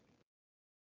dieting.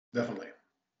 Definitely.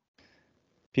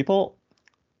 People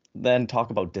then talk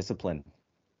about discipline.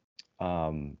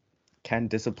 Can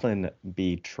discipline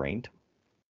be trained?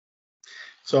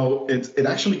 So it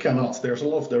actually cannot. There's a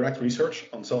lot of direct research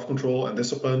on self-control and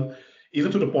discipline,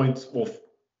 even to the point of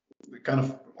kind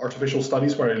of artificial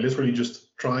studies where they literally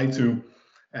just try to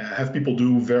have people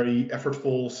do very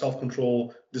effortful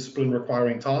self-control, discipline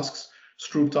requiring tasks,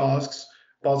 Stroop tasks,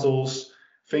 puzzles,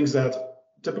 things that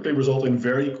typically result in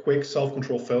very quick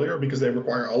self-control failure because they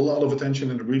require a lot of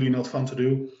attention and are really not fun to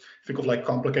do. Think of like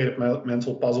complicated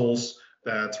mental puzzles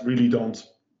that really don't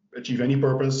achieve any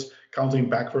purpose, counting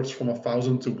backwards from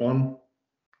 1,000 to 1,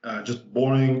 just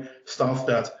boring stuff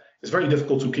that is very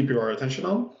difficult to keep your attention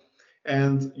on.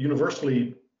 And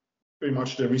universally, pretty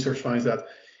much the research finds that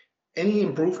any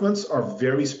improvements are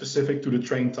very specific to the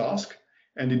trained task,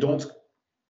 and they don't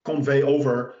convey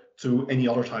over to any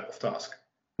other type of task.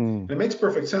 And it makes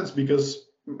perfect sense because,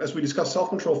 as we discussed,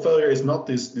 self-control failure is not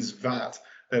this vat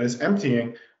that is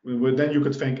emptying. Then you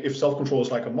could think if self-control is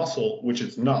like a muscle, which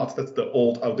it's not, that's the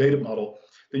old outdated model,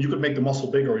 then you could make the muscle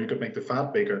bigger, or you could make the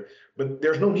fat bigger. But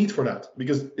there's no need for that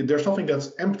because there's something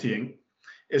that's emptying.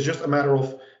 It's just a matter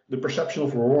of the perception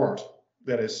of reward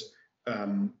that is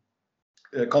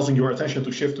causing your attention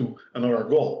to shift to another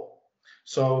goal.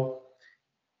 So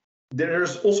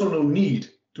there's also no need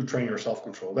to train your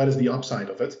self-control. That is the upside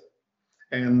of it.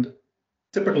 And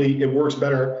typically it works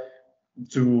better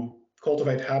to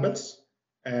cultivate habits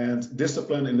and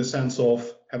discipline in the sense of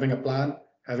having a plan,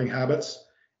 having habits,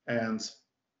 and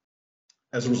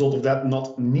as a result of that,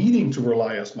 not needing to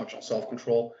rely as much on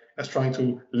self-control as trying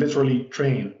to literally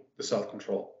train the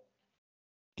self-control.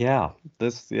 Yeah,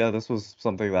 this was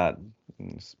something that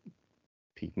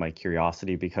piqued my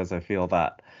curiosity because I feel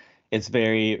that it's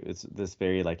this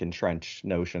very like entrenched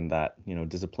notion that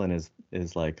discipline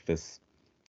is like this,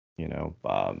 you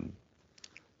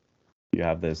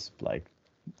have this like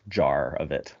jar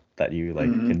of it that you like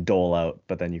can dole out,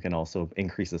 but then you can also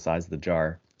increase the size of the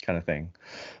jar, kind of thing.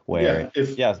 Where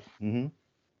if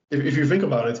you think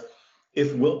about it,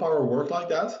 if willpower worked like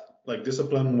that, like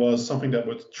discipline was something that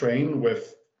would train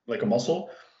with like a muscle,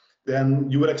 then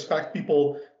you would expect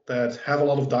people that have a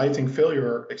lot of dieting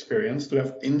failure experience to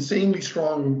have insanely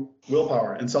strong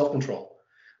willpower and self-control.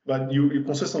 But you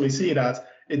consistently see that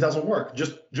it doesn't work.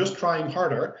 Just trying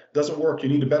harder doesn't work. You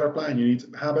need a better plan. You need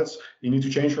habits. You need to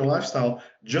change your lifestyle.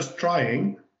 Just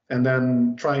trying and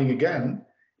then trying again,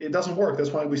 it doesn't work.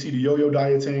 That's why we see the yo-yo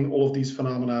dieting, all of these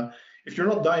phenomena. If you're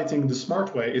not dieting the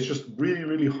smart way, it's just really,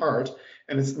 really hard,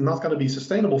 and it's not going to be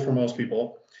sustainable for most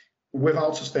people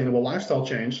without sustainable lifestyle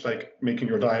change, like making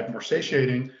your diet more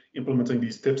satiating, implementing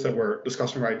these tips that we're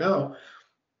discussing right now.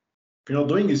 If you're not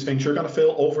doing these things, you're going to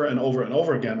fail over and over and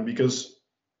over again, because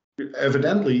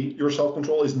evidently your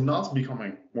self-control is not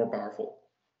becoming more powerful.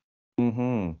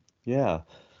 Yeah.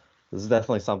 This is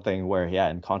definitely something where, yeah,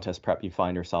 in contest prep, you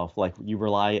find yourself like you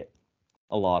rely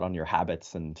a lot on your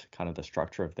habits and kind of the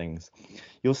structure of things.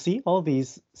 You'll see all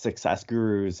these success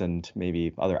gurus and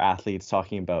maybe other athletes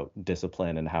talking about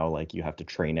discipline and how like you have to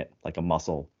train it like a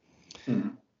muscle.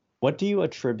 What do you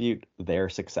attribute their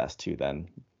success to then?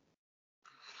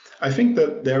 I think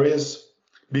that there is,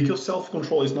 because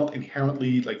self-control is not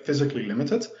inherently like physically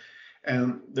limited,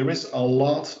 and there is a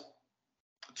lot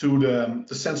to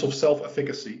the sense of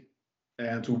self-efficacy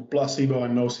and to placebo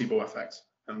and nocebo effects.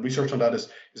 And research on that is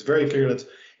very clear that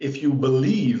if you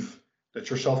believe that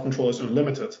your self-control is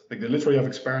unlimited, like they literally have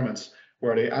experiments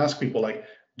where they ask people like,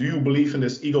 do you believe in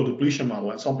this ego depletion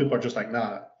model? And some people are just like,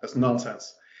 nah, that's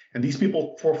nonsense. And these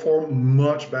people perform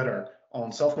much better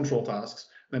on self-control tasks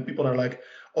than people that are like,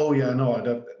 oh yeah,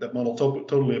 no, that model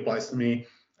totally applies to me.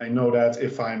 I know that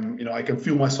if I'm, I can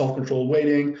feel my self-control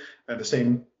waiting, and the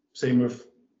same with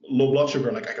low blood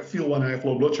sugar. Like I can feel when I have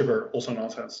low blood sugar, also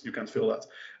nonsense. You can't feel that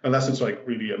unless it's like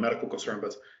really a medical concern.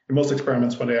 But in most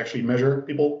experiments, when they actually measure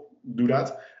people do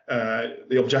that,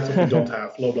 they objectively don't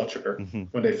have low blood sugar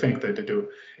when they think that they do.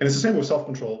 And it's the same with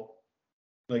self-control.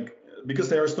 Like, because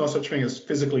there is no such thing as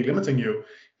physically limiting you,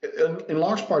 in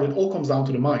large part, it all comes down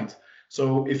to the mind.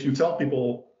 So if you tell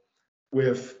people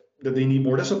that they need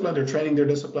more discipline, they're training their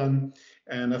discipline.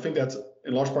 And I think that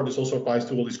in large part, this also applies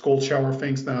to all these cold shower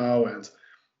things now and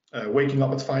waking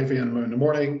up at 5 a.m. in the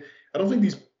morning. I don't think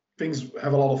these things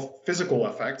have a lot of physical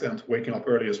effect, and waking up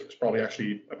early is probably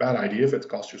actually a bad idea if it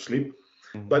costs you sleep.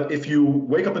 But if you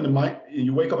wake up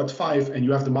you wake up at 5 and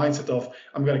you have the mindset of,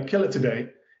 I'm going to kill it today,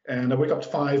 and I wake up at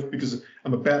 5 because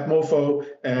I'm a bad mofo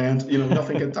and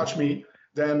nothing can touch me,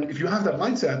 then if you have that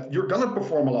mindset, you're going to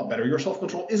perform a lot better. Your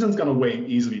self-control isn't going to wane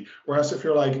easily. Whereas if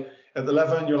you're like at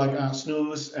 11, you're like,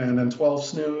 snooze, and then 12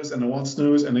 snooze, and then 1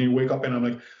 snooze, and then you wake up and I'm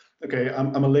like, okay,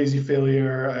 I'm a lazy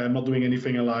failure, I'm not doing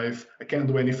anything in life, I can't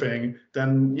do anything,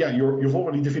 then yeah, you've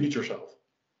already defeated yourself.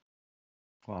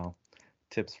 Wow.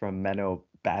 Tips from Menno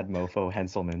Bad Mofo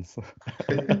Henselmans.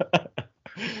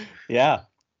 Yeah.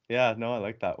 Yeah, no, I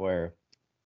like that, where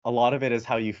a lot of it is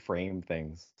how you frame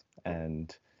things.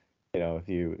 And,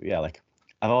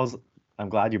 I'm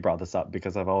glad you brought this up,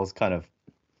 because I've always kind of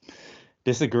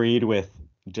disagreed with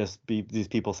these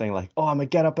people saying like, oh, I'm gonna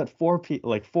get up at 4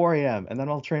 a.m. and then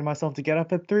I'll train myself to get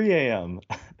up at 3 a.m.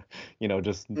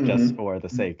 just for the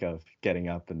sake of getting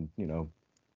up and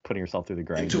putting yourself through the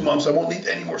grind. In 2 months, I won't need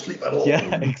any more sleep at all.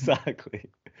 Yeah, exactly.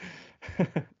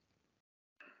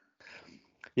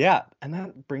 Yeah, and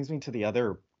that brings me to the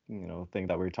other thing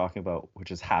that we were talking about,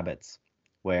 which is habits,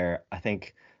 where I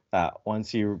think that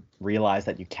once you realize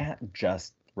that you can't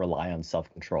just rely on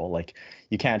self-control, like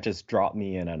you can't just drop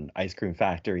me in an ice cream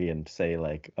factory and say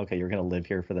like, okay, you're going to live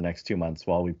here for the next 2 months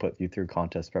while we put you through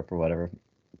contest prep or whatever.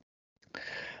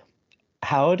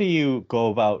 How do you go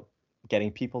about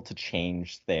getting people to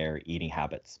change their eating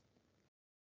habits?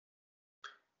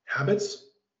 Habits,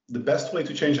 the best way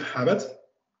to change a habit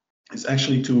is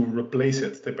actually to replace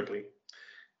it. Typically,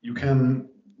 you can,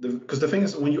 because the thing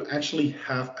is, when you actually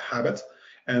have a habit,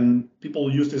 and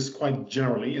people use this quite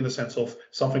generally in the sense of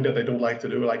something that they don't like to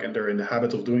do, like, and they're in the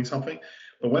habit of doing something.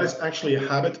 But when it's actually a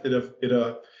habit,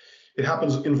 it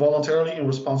happens involuntarily in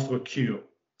response to a cue.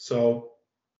 So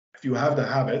if you have the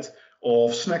habit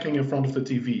of snacking in front of the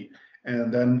TV,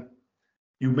 and then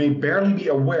you may barely be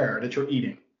aware that you're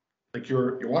eating, like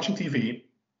you're watching TV,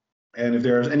 and if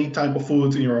there's any type of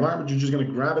food in your environment, you're just going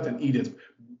to grab it and eat it,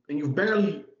 and you've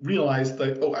barely realized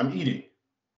like, oh, I'm eating.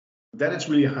 Then it's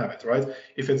really a habit, right?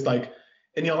 If it's like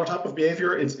any other type of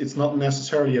behavior, it's not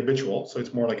necessarily habitual, so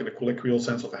it's more like in a colloquial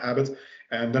sense of a habit,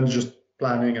 and then just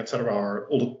planning, etc., or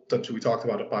all the tips we talked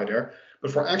about apply there.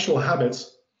 But for actual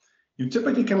habits, you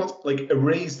typically cannot like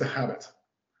erase the habit.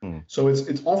 So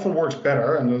it often works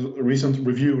better, and there's a recent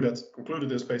review that concluded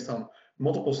this based on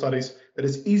multiple studies, that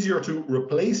it's easier to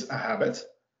replace a habit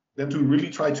than to really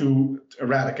try to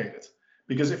eradicate it.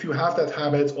 Because if you have that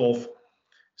habit of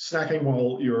snacking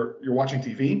while you're watching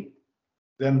TV,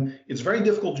 then it's very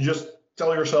difficult to just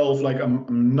tell yourself like,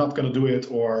 I'm not going to do it,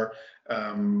 or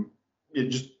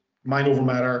just mind over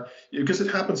matter, because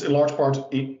it happens in large part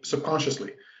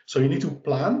subconsciously. So you need to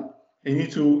plan, and you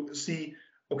need to see,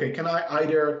 okay, can I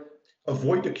either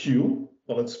avoid the cue?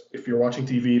 Well, if you're watching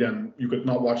TV, then you could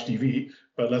not watch TV.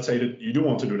 But let's say that you do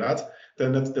want to do that,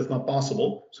 then that's not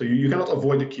possible. So you cannot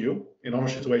avoid the cue. In other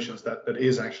situations, that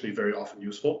is actually very often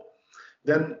useful.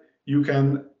 Then you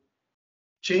can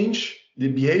change the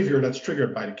behavior that's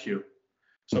triggered by the cue.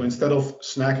 So instead of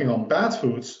snacking on bad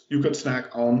foods, you could snack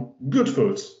on good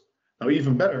foods. Now,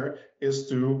 even better is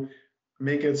to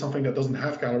make it something that doesn't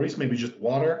have calories, maybe just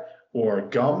water or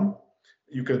gum.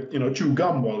 You could, chew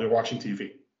gum while you're watching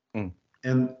TV.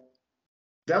 And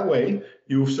that way,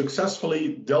 you've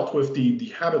successfully dealt with the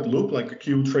habit loop, like a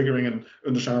cue triggering an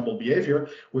understandable behavior,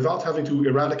 without having to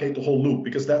eradicate the whole loop,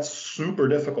 because that's super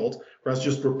difficult, whereas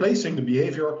just replacing the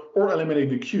behavior or eliminating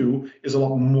the cue is a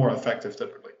lot more effective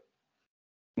typically.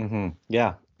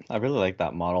 Yeah, I really like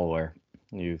that model where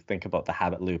you think about the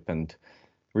habit loop and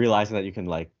realizing that you can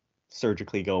like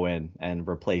surgically go in and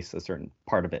replace a certain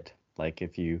part of it. Like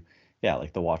if you,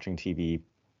 like the watching TV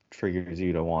triggers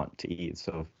you to want to eat.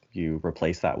 So if you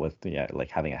replace that with, like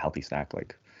having a healthy snack,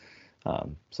 like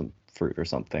some fruit or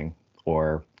something,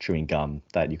 or chewing gum,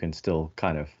 that you can still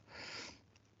kind of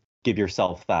give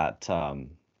yourself that,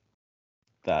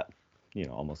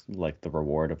 almost like the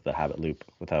reward of the habit loop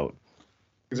without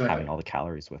having all the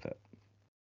calories with it.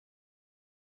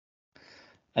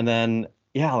 And then,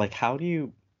 like how do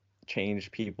you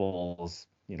change people's,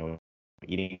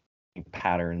 eating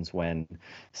patterns when,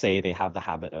 say, they have the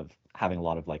habit of having a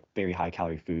lot of like very high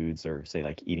calorie foods, or say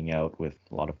like eating out with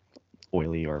a lot of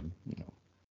oily or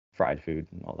fried food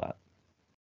and all that?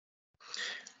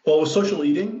 Well, with social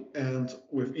eating and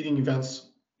with eating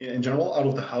events in general out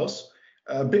of the house,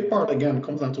 a big part again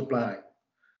comes down to planning.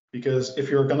 Because if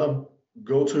you're gonna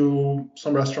go to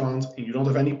some restaurant and you don't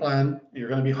have any plan, and you're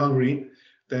gonna be hungry,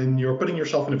 then you're putting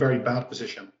yourself in a very bad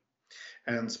position.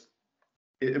 And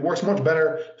it works much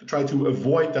better to try to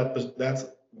avoid that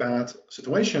bad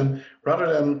situation,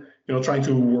 rather than trying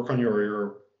to work on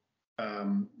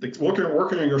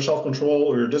working on your self-control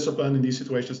or your discipline in these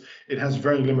situations. It has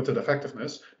very limited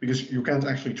effectiveness because you can't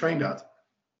actually train that,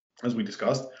 as we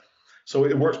discussed. So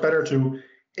it works better to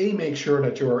make sure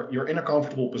that you're in a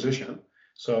comfortable position.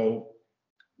 So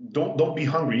don't be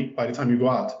hungry by the time you go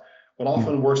out. What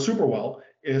often works super well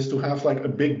is to have like a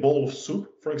big bowl of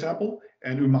soup, for example.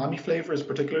 And umami flavor is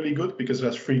particularly good because it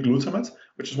has free glutamate,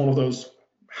 which is one of those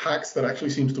hacks that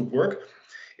actually seems to work.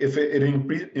 If it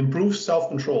improves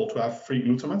self-control to have free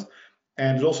glutamate,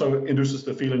 and it also induces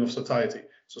the feeling of satiety.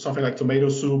 So something like tomato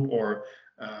soup or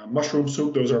mushroom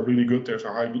soup, those are really good. There's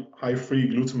high free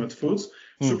glutamate foods,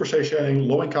 super satiating,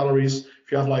 low in calories.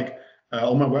 If you have like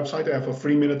on my website, I have a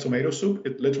 3-minute tomato soup.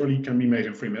 It literally can be made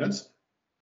in 3 minutes.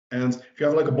 And if you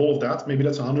have like a bowl of that, maybe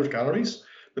that's 100 calories.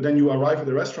 But then you arrive at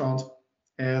the restaurant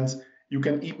and you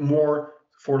can eat more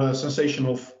for the sensation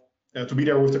of to be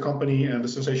there with the company and the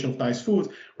sensation of nice food,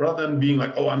 rather than being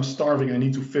like, oh, I'm starving, I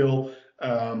need to fill,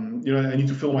 I need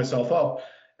to fill myself up.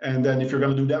 And then if you're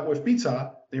going to do that with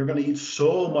pizza, then you're going to eat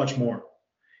so much more.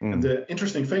 And the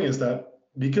interesting thing is that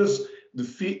because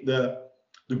the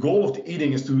goal of the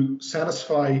eating is to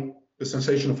satisfy the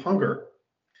sensation of hunger,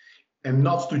 and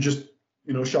not to just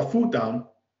shove food down,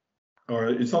 or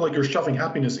it's not like you're shoving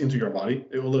happiness into your body,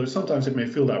 although sometimes it may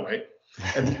feel that way.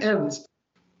 At the end,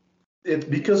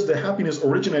 because the happiness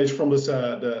originates from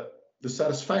the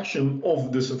satisfaction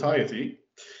of the satiety.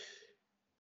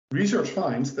 Research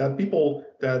finds that people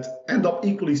that end up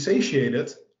equally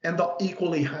satiated end up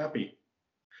equally happy.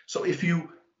 So if you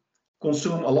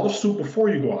consume a lot of soup before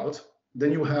you go out,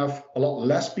 then you have a lot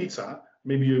less pizza.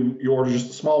 Maybe you order just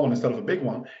a small one instead of a big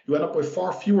one. You end up with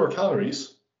far fewer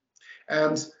calories,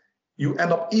 and you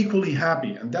end up equally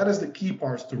happy. And that is the key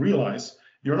part to realize.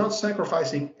 You're not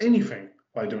sacrificing anything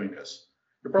by doing this.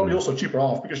 You're probably also cheaper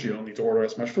off because you don't need to order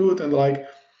as much food and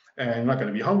and you're not going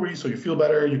to be hungry, so you feel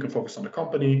better. You can focus on the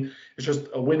company. It's just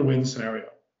a win-win scenario.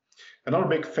 Another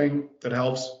big thing that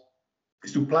helps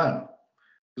is to plan.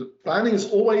 Planning is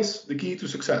always the key to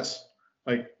success.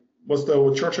 Like, what's the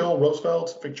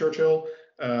Roosevelt, Vic Churchill?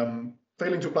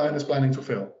 Failing to plan is planning to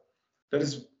fail. That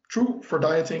is true for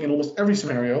dieting in almost every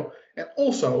scenario, and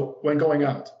also when going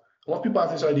out. A lot of people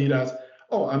have this idea that,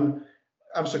 oh,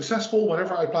 I'm successful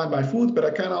whenever I plan my food, but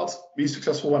I cannot be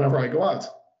successful whenever I go out.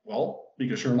 Well,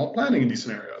 because you're not planning in these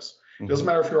scenarios. It doesn't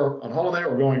matter if you're on holiday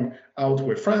or going out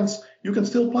with friends, you can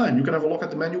still plan. You can have a look at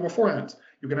the menu beforehand.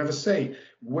 You can have a say,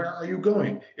 where are you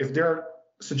going? If they're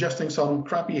suggesting some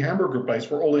crappy hamburger place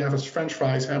where all they have is French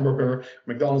fries, hamburger,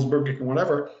 McDonald's, Burger King,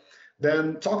 whatever,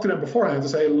 then talk to them beforehand to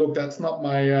say, look, that's not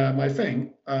my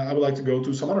thing. I would like to go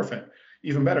to some other thing.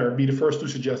 even better, be the first to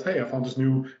suggest, hey, I found this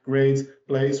new great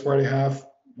place where they have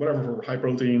whatever high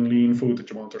protein, lean food that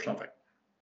you want or something.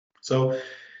 So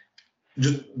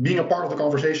just being a part of the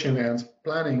conversation and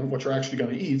planning what you're actually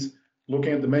going to eat,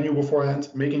 looking at the menu beforehand,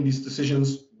 making these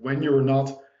decisions when you're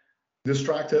not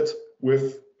distracted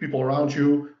with people around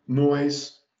you,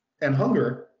 noise, and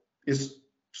hunger is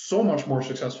so much more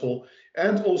successful,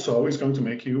 and also is going to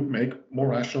make you make more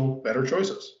rational, better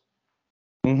choices.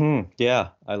 Yeah,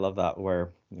 I love that.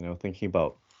 Where, thinking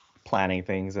about planning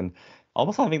things and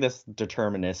almost having this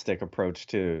deterministic approach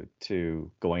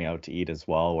to going out to eat as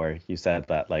well, where you said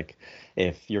that, like,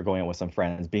 if you're going out with some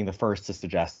friends, being the first to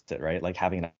suggest it, right? Like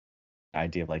having an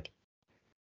idea of like,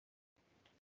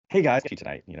 hey guys, eat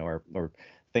tonight, or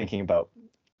thinking about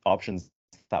options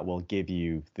that will give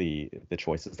you the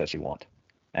choices that you want.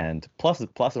 And plus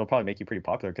it'll probably make you pretty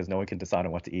popular because no one can decide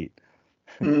on what to eat.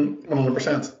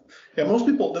 100%. Yeah, most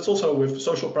people, that's also with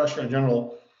social pressure in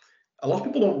general. A lot of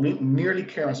people don't nearly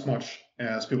care as much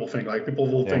as people think. Like people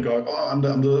will think, like, oh, I'm the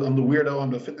weirdo, I'm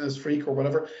the fitness freak or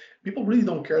whatever. People really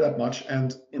don't care that much,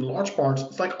 and in large parts,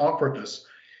 it's like awkwardness.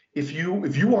 If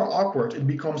you are awkward, it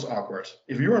becomes awkward.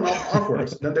 If you are not awkward,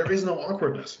 then there is no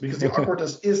awkwardness, because the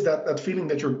awkwardness is that feeling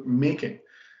that you're making.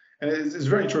 And it's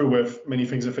very true with many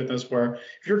things in fitness, where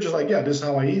if you're just like, yeah, this is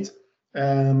how I eat.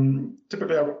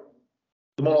 Typically,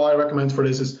 the model I recommend for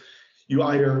this is you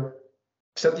either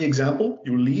set the example,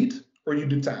 you lead, or you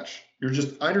detach. You're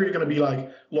going to be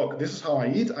like, look, this is how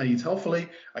I eat healthily,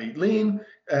 I eat lean,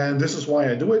 and this is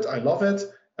why I do it, I love it.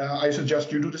 I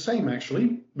suggest you do the same,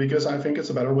 actually, because I think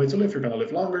it's a better way to live. You're going to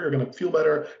live longer, you're going to feel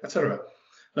better, etc.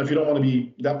 Now, if you don't want to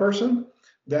be that person,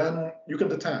 then you can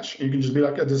detach. You can just be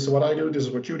like, this is what I do, this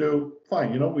is what you do,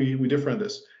 fine, we differ in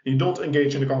this. And you don't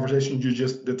engage in the conversation, you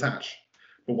just detach.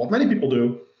 But what many people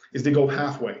do is they go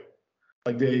halfway.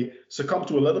 Like they succumb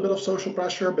to a little bit of social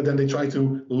pressure, but then they try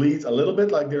to lead a little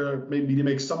bit, like maybe they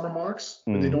make some remarks,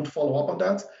 but they don't follow up on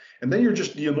that. And then you're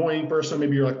just the annoying person.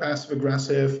 Maybe you're like passive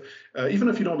aggressive, even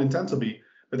if you don't intend to be.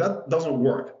 But that doesn't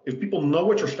work. If people know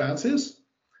what your stance is,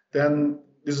 then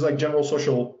this is like general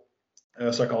social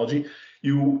psychology.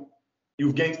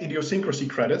 You've gained idiosyncrasy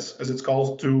credits, as it's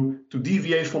called, to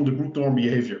deviate from the group norm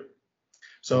behavior.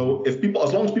 So if people,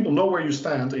 as long as people know where you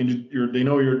stand, and they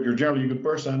know you're generally a good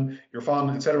person, you're fun,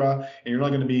 etc., and you're not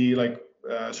going to be like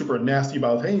super nasty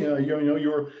about, hey,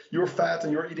 you're fat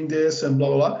and you're eating this and blah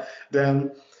blah blah,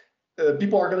 then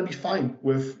people are going to be fine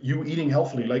with you eating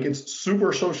healthily. Like it's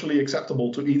super socially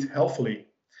acceptable to eat healthily,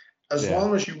 as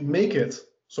long as you make it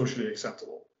socially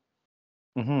acceptable.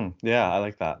 Yeah, I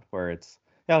like that. Where it's,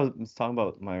 I was talking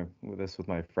about this with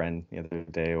my friend the other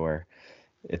day, where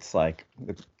it's like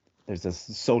there's this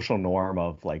social norm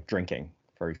of like drinking,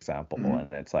 for example, and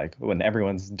it's like when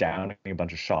everyone's downing a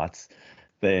bunch of shots,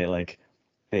 they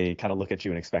kind of look at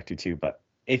you and expect you to. But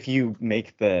if you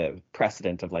make the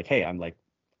precedent of like, hey,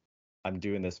 I'm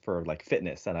doing this for like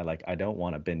fitness, and I don't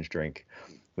want to binge drink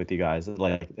with you guys,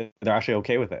 like they're actually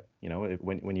okay with it,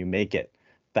 when you make it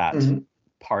that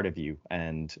part of you,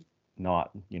 and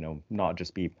not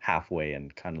just be halfway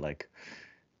and kind of like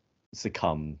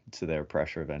succumb to their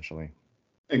pressure eventually.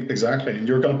 Exactly. And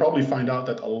you're going to probably find out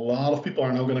that a lot of people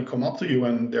are now going to come up to you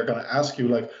and they're going to ask you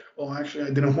like, oh, actually,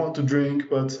 I didn't want to drink,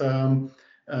 but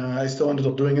I still ended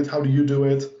up doing it. How do you do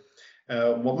it?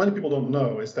 What many people don't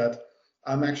know is that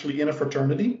I'm actually in a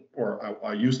fraternity, or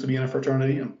I used to be in a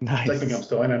fraternity, and technically I'm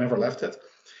still in, I never left it.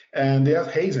 And they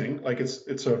have hazing. Like it's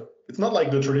not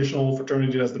like the traditional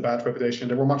fraternity that has the bad reputation.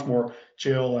 They were much more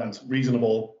chill and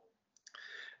reasonable.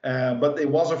 But it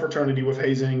was a fraternity with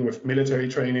hazing, with military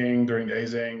training during the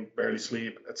hazing, barely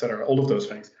sleep, etc., all of those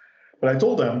things. But I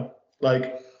told them,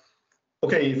 like,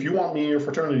 okay, if you want me in your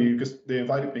fraternity, because they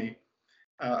invited me,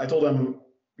 I told them,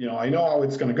 I know how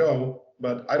it's going to go,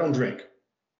 but I don't drink.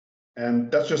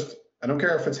 And that's just, I don't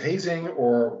care if it's hazing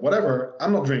or whatever,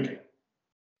 I'm not drinking.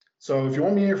 So if you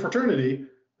want me in your fraternity,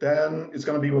 then it's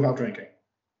going to be without drinking.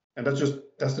 And that's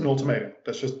an ultimatum.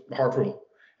 That's just a hard rule.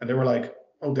 And they were like,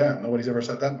 oh, damn, nobody's ever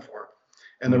said that before.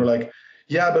 And they were like,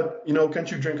 yeah, but,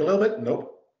 can't you drink a little bit?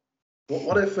 Nope.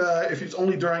 What if it's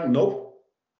only during? Nope.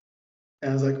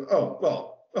 And it's like, oh,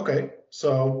 well, okay.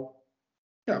 So,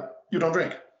 yeah, you don't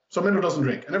drink. So Menno doesn't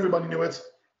drink. And everybody knew it.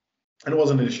 And it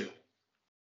wasn't an issue.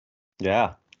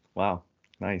 Yeah. Wow.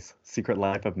 Nice. Secret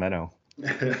life of Menno.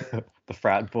 The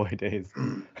frat boy days.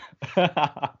 And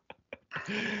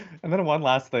then one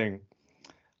last thing.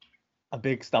 A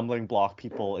big stumbling block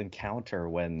people encounter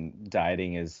when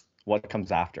dieting is what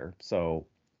comes after. So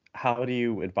how do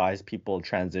you advise people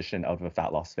transition out of a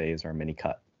fat loss phase or a mini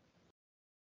cut?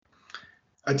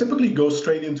 I typically go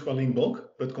straight into a lean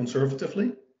bulk, but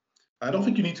conservatively. I don't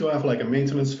think you need to have like a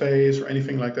maintenance phase or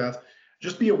anything like that.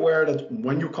 Just be aware that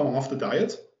when you come off the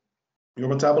diet, your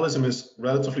metabolism is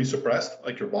relatively suppressed,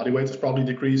 like your body weight is probably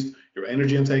decreased, your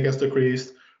energy intake has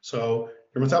decreased. So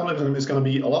your metabolism is going to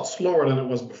be a lot slower than it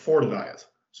was before the diet.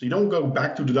 So you don't go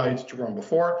back to the diet that you were on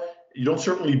before. You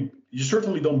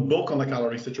certainly don't bulk on the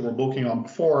calories that you were bulking on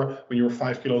before when you were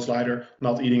 5 kilos lighter,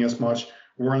 not eating as much,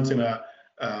 weren't in a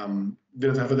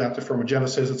didn't have adaptive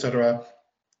thermogenesis, etc.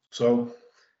 So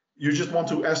you just want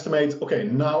to estimate, okay,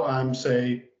 now I'm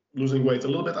say losing weight a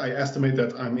little bit. I estimate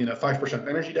that I'm in a 5%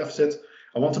 energy deficit.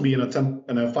 I want to be in a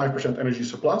 5% energy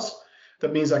surplus.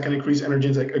 That means I can increase energy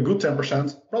intake a good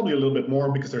 10%, probably a little bit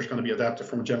more because there's going to be adaptive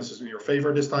thermogenesis in your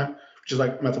favor this time, which is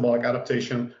like metabolic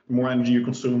adaptation. The more energy you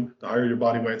consume, the higher your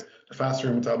body weight, the faster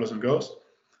your metabolism goes.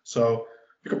 So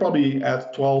you could probably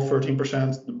add 12,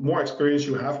 13%. The more experience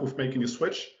you have with making the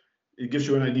switch, it gives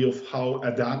you an idea of how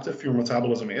adaptive your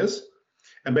metabolism is.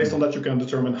 And based on that, you can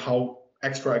determine how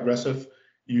extra aggressive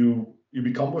you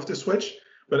become with this switch.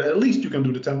 But at least you can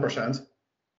do the 10%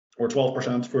 or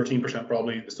 12%, 13%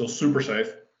 probably is still super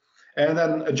safe. And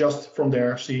then adjust from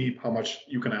there, see how much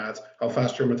you can add, how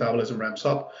fast your metabolism ramps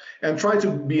up, and try to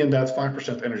be in that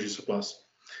 5% energy surplus.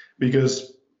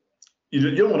 Because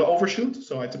you don't want to overshoot.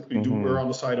 So I typically do err on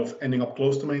the side of ending up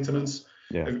close to maintenance.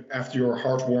 Yeah. After your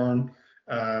hard-won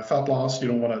fat loss, you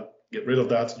don't want to get rid of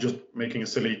that, just making a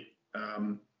silly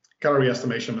calorie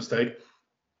estimation mistake.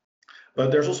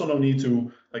 But there's also no need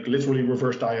to like literally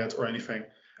reverse diet or anything.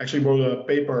 Actually wrote a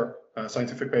paper, a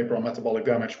scientific paper on metabolic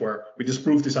damage where we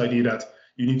disproved this idea that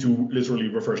you need to literally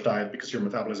reverse diet because your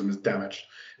metabolism is damaged.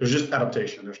 There's just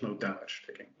adaptation. There's no damage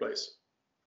taking place.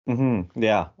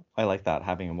 Yeah, I like that,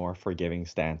 having a more forgiving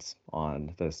stance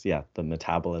on this. Yeah, the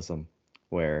metabolism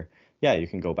where, yeah, you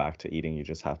can go back to eating. You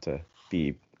just have to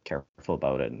be careful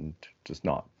about it and just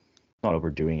not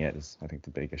overdoing it is, I think,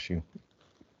 the big issue.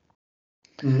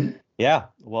 Yeah,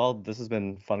 well, this has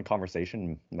been fun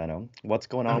conversation, Menno. What's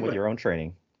going on with your own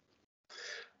training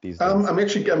these days? I'm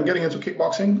getting into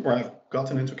kickboxing, or I've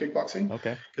gotten into kickboxing.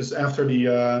 Okay. Because after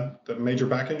the major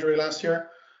back injury last year,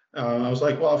 I was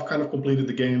like, well, I've kind of completed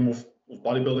the game of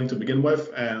bodybuilding to begin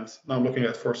with, and now I'm looking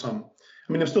at for some.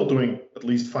 I mean, I'm still doing at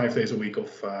least 5 days a week of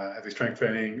heavy strength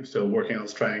training, still working on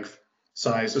strength,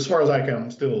 size, as far as I can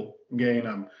still gain.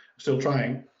 I'm still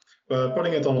trying, but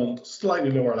putting it on a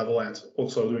slightly lower level and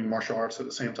also doing martial arts at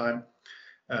the same time,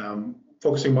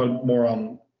 focusing more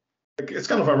on. It's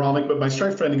kind of ironic, but my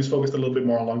strength training is focused a little bit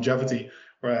more on longevity,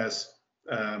 whereas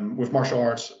with martial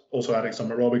arts, also adding some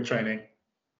aerobic training.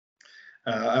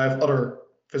 I have other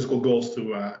physical goals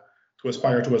to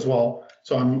aspire to as well.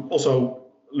 So I'm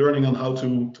also learning on how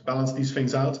to balance these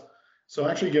things out. So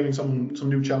actually giving some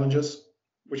new challenges,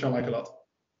 which I like a lot.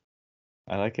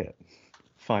 I like it.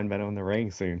 Find Menno in the ring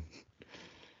soon.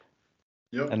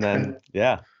 Yep. And then,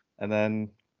 yeah. And then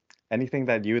anything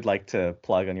that you would like to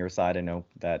plug on your side? I know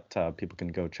that people can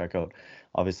go check out,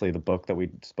 obviously, the book that we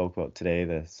spoke about today,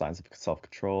 The Science of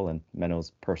Self-Control, and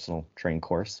Menno's personal training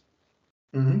course.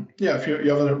 Yeah, if you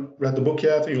haven't read the book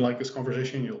yet and you like this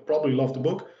conversation, you'll probably love the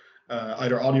book,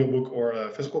 either audiobook or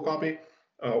a physical copy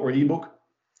or ebook.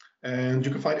 And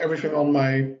you can find everything on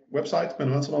my website,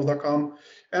 mennohenselmans.com,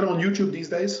 and on YouTube these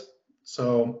days.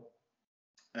 So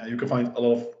you can find a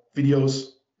lot of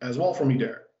videos as well from me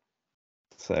there.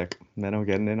 Sick. Menno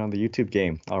getting in on the YouTube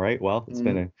game. All right. Well, it's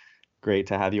been great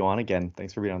to have you on again.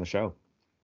 Thanks for being on the show.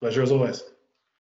 Pleasure as always.